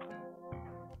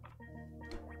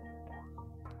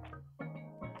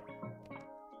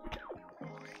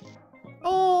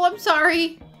 Oh, I'm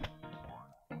sorry.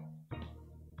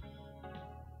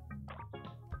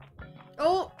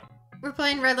 Oh, we're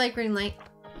playing red light, green light.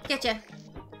 Getcha.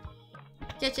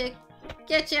 Getcha.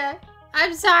 Getcha.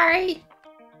 I'm sorry.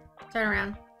 Turn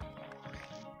around.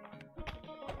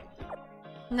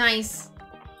 Nice.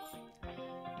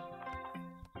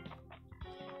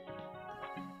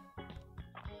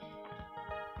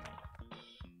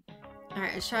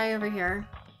 Alright, let's try over here.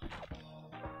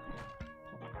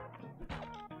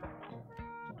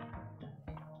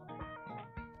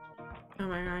 Oh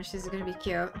my gosh, this is gonna be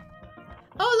cute.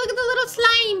 Oh, look at the little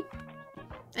slime!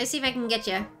 Let's see if I can get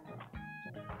you.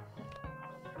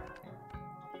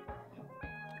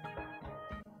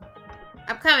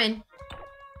 I'm coming.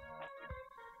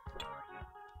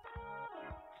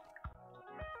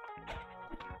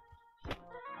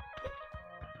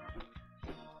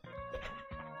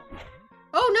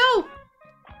 Oh no!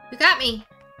 You got me.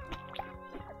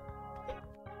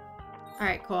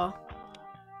 Alright, cool.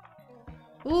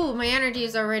 Ooh, my energy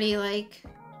is already like...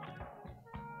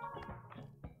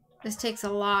 This takes a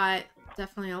lot.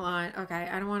 Definitely a lot. Okay,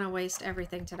 I don't want to waste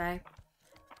everything today.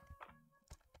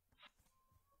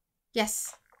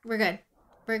 Yes, we're good.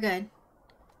 We're good.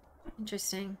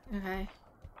 Interesting. Okay.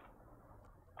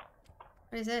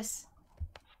 What is this?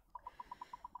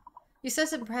 You saw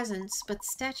some presents, but the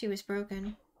statue is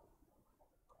broken.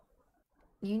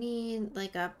 You need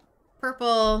like a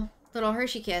purple little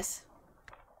Hershey kiss.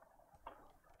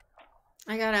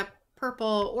 I got a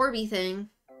purple Orby thing.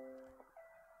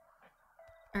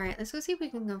 Alright, let's go see if we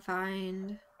can go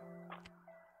find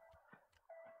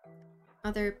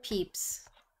other peeps.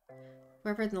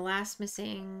 Wherever the last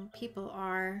missing people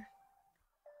are.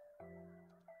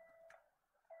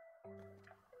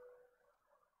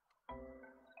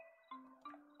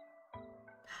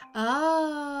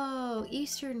 Oh,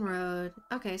 Eastern Road.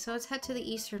 Okay, so let's head to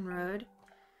the Eastern Road.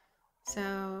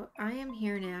 So I am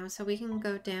here now, so we can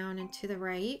go down and to the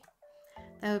right.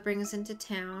 That would bring us into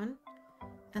town.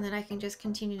 And then I can just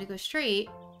continue to go straight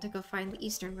to go find the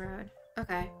Eastern Road.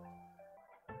 Okay.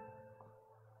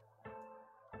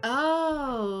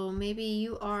 Oh, maybe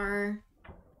you are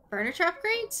furniture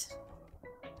upgrades?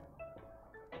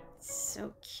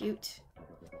 So cute.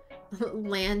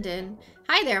 Landon.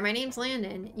 Hi there, my name's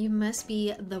Landon. You must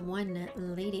be the one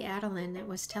Lady Adeline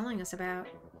was telling us about.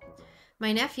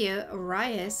 My nephew,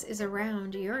 Arias, is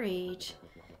around your age.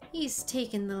 He's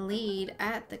taken the lead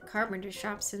at the carpenter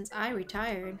shop since I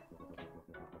retired.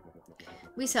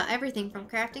 We sell everything from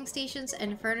crafting stations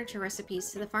and furniture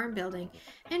recipes to the farm building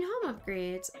and home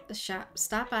upgrades.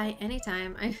 Stop by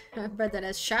anytime. I read that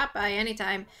as shop by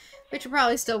anytime, which will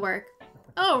probably still work.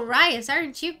 Oh, Rias,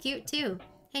 aren't you cute too?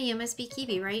 Hey, you must be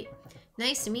KeeBe, right?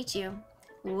 Nice to meet you.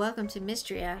 Welcome to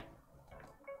Mistria.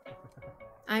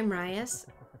 I'm Rias.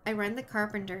 I run the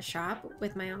carpenter shop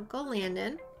with my uncle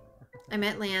Landon. I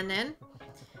met Landon.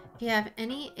 If you have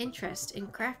any interest in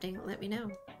crafting, let me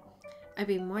know. I'd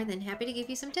be more than happy to give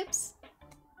you some tips.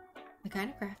 What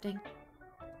kind of crafting?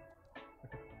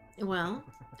 Well,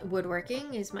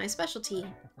 woodworking is my specialty.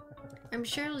 I'm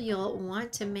sure you'll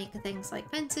want to make things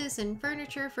like fences and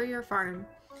furniture for your farm.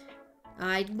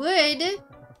 I would!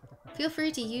 Feel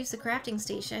free to use the crafting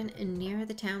station near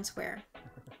the town square.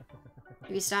 If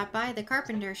you stop by the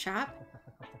carpenter shop,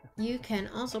 you can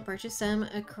also purchase some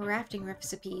crafting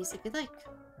recipes if you'd like.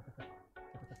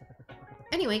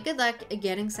 Anyway, good luck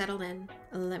getting settled in.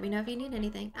 Let me know if you need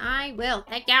anything. I will.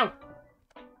 Thank you.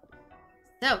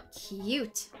 So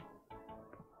cute.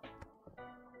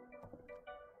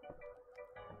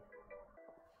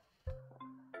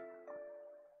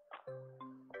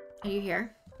 Are you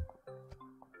here?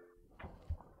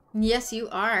 Yes, you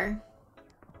are.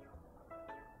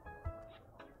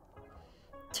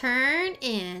 Turn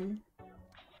in.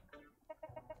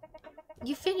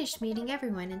 You finished meeting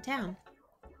everyone in town.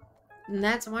 And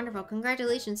that's wonderful.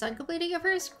 Congratulations on completing your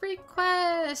first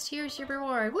request. Here's your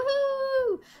reward.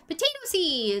 Woohoo! Potato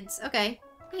seeds! Okay.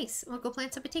 Nice. We'll go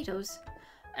plant some potatoes.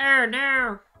 Oh,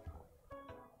 no.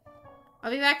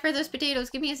 I'll be back for those potatoes.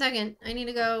 Give me a second. I need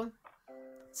to go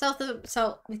sell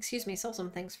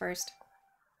some things first.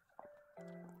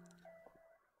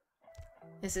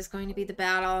 This is going to be the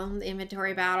battle. The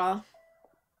inventory battle.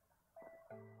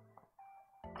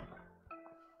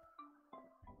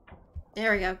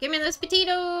 There we go. Give me those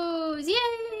potatoes!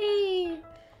 Yay!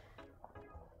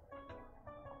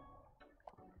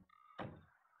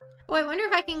 Oh, I wonder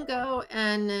if I can go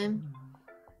and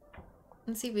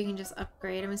let's see if we can just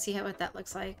upgrade. I'm gonna see what that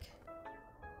looks like.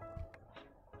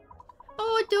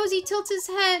 Oh, Dozy tilts his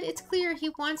head. It's clear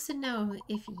he wants to know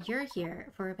if you're here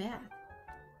for a bath.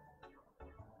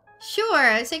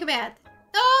 Sure, let's take a bath.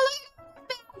 Oh,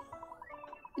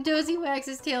 look! Dozy wags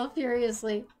his tail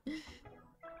furiously.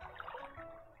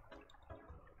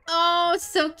 Oh,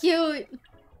 so cute.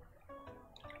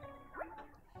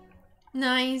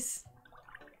 Nice.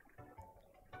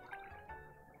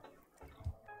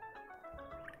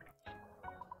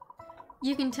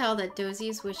 You can tell that Dozy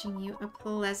is wishing you a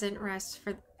pleasant rest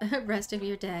for the rest of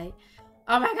your day.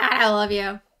 Oh my god, I love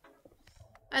you.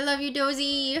 I love you,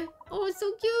 Dozy. Oh, it's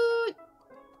so cute.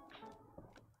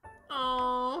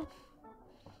 Oh.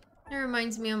 It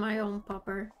reminds me of my own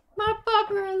pupper. My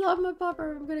pupper, I love my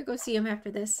pupper. I'm gonna go see him after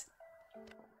this.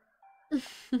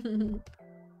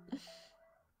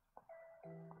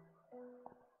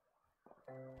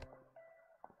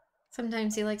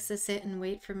 Sometimes he likes to sit and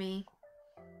wait for me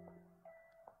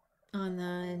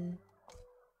on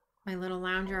my little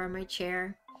lounger on my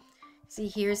chair. So he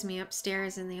hears me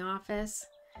upstairs in the office.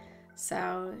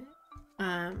 So,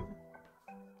 when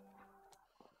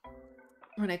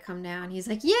I come down, he's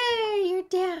like, "Yay, you're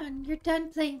down. You're done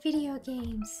playing video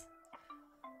games.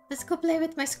 Let's go play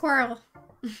with my squirrel."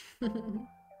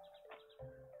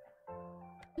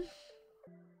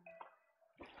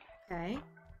 Okay.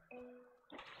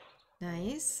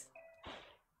 Nice.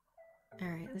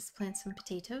 Alright, let's plant some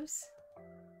potatoes.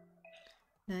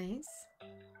 Nice.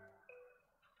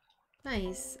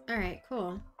 Nice. Alright,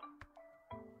 cool.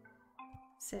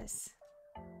 What's this?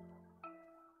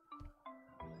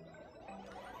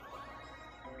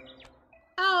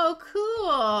 Oh,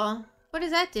 cool! What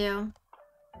does that do?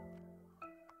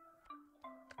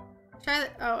 Try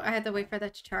that. Oh, I had to wait for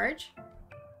that to charge.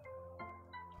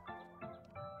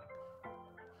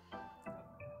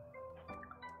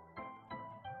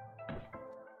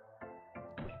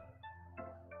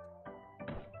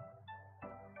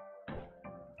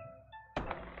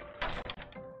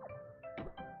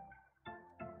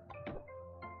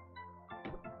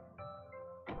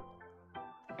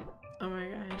 Oh my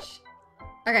gosh.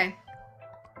 Okay.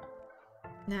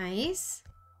 Nice.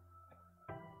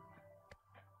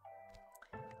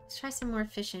 Let's try some more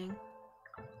fishing.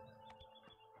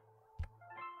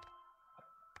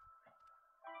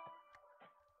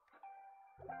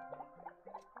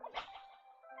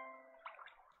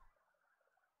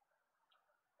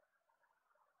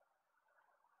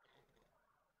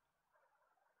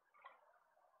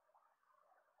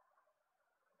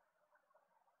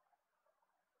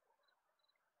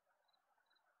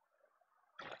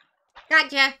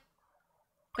 Gotcha!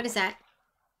 What is that?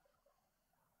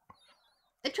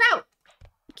 A trout!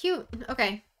 Cute.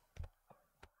 Okay.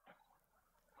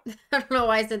 I don't know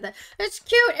why I said that. It's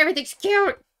cute! Everything's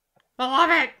cute! I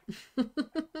love it!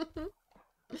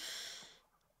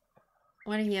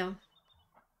 What are you?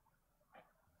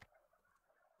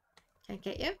 Can I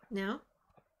get you? No?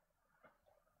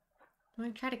 I'm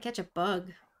gonna try to catch a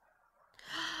bug.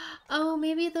 Oh,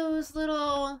 maybe those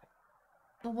little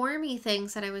wormy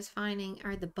things that I was finding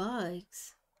are the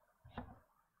bugs. I'm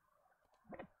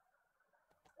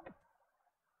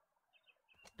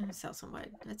gonna sell some wood.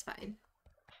 That's fine.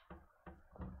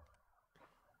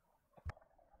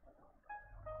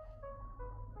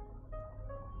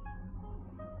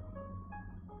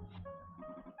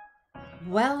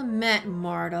 Well met,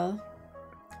 mortal.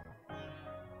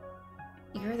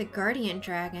 You're the guardian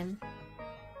dragon.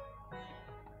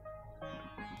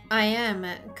 I am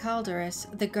Calderus,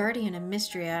 the guardian of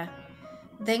Mistria.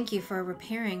 Thank you for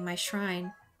repairing my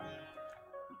shrine.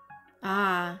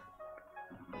 Ah,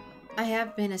 I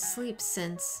have been asleep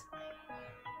since.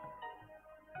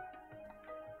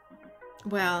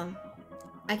 Well,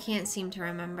 I can't seem to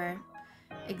remember.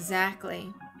 Exactly.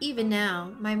 Even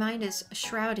now, my mind is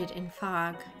shrouded in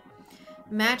fog.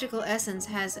 Magical essence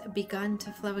has begun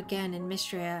to flow again in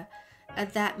Mistria.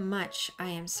 Of that much I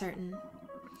am certain.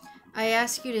 I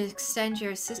ask you to extend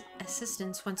your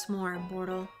assistance once more,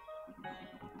 mortal.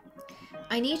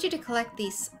 I need you to collect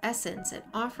this essence and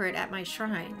offer it at my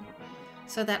shrine,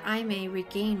 so that I may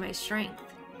regain my strength.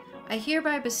 I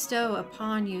hereby bestow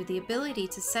upon you the ability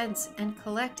to sense and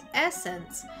collect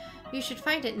essence. You should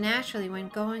find it naturally when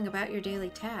going about your daily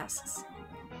tasks.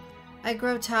 I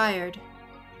grow tired.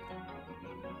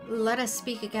 Let us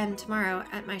speak again tomorrow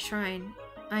at my shrine.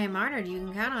 I am honored you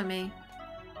can count on me.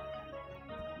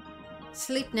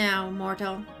 Sleep now,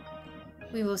 mortal.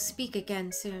 We will speak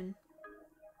again soon.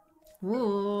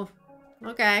 Ooh,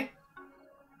 okay.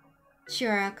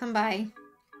 Sure, I'll come by.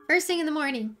 First thing in the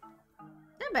morning.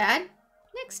 Not bad.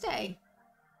 Next day.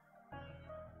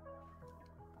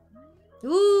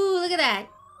 Ooh, look at that.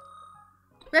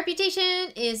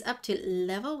 Reputation is up to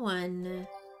level 1.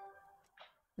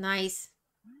 Nice.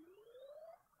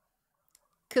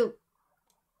 Cool.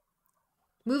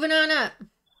 Moving on up.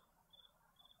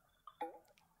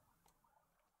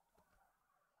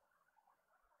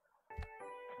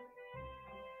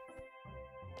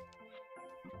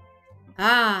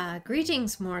 Ah,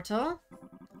 greetings, mortal.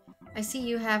 I see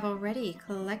you have already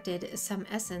collected some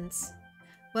essence.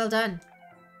 Well done.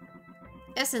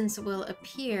 Essence will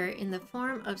appear in the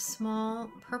form of small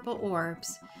purple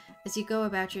orbs as you go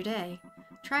about your day.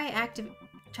 Try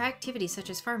activities such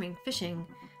as farming, fishing,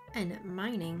 and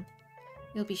mining.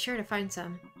 You'll be sure to find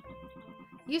some.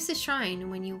 Use the shrine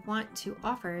when you want to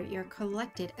offer your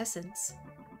collected essence.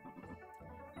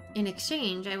 In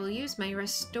exchange, I will use my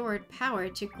restored power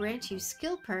to grant you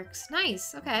skill perks.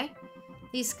 Nice, okay.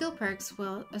 These skill perks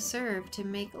will serve to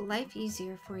make life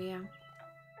easier for you.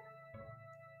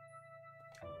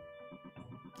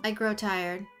 I grow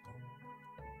tired.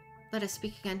 Let us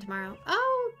speak again tomorrow.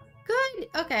 Oh, good.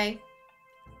 Okay.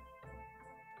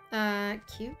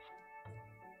 Cute.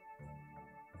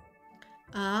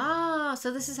 Oh,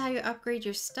 so this is how you upgrade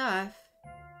your stuff.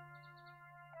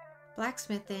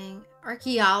 Blacksmithing.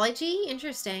 Archaeology?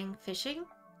 Interesting. Fishing?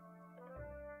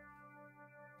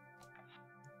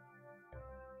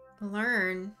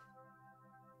 Learn.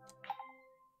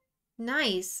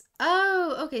 Nice.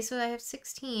 Oh, okay, so I have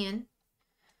 16.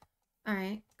 All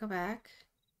right, go back.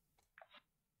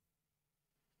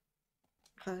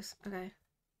 Close. Okay.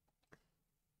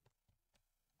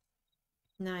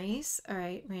 Nice. All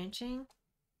right, ranching.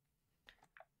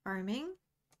 Farming.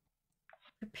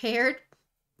 Prepared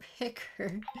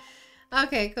picker.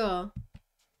 Okay, cool.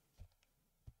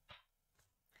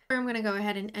 I'm going to go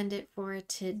ahead and end it for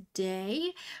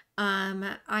today.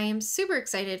 I am super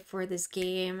excited for this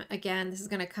game. Again, this is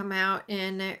going to come out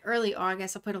in early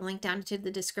August. I'll put a link down to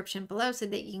the description below so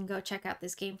that you can go check out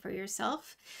this game for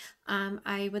yourself.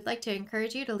 I would like to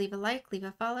encourage you to leave a like, leave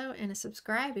a follow, and a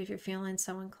subscribe if you're feeling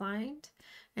so inclined.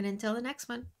 And until the next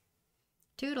one,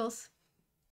 toodles.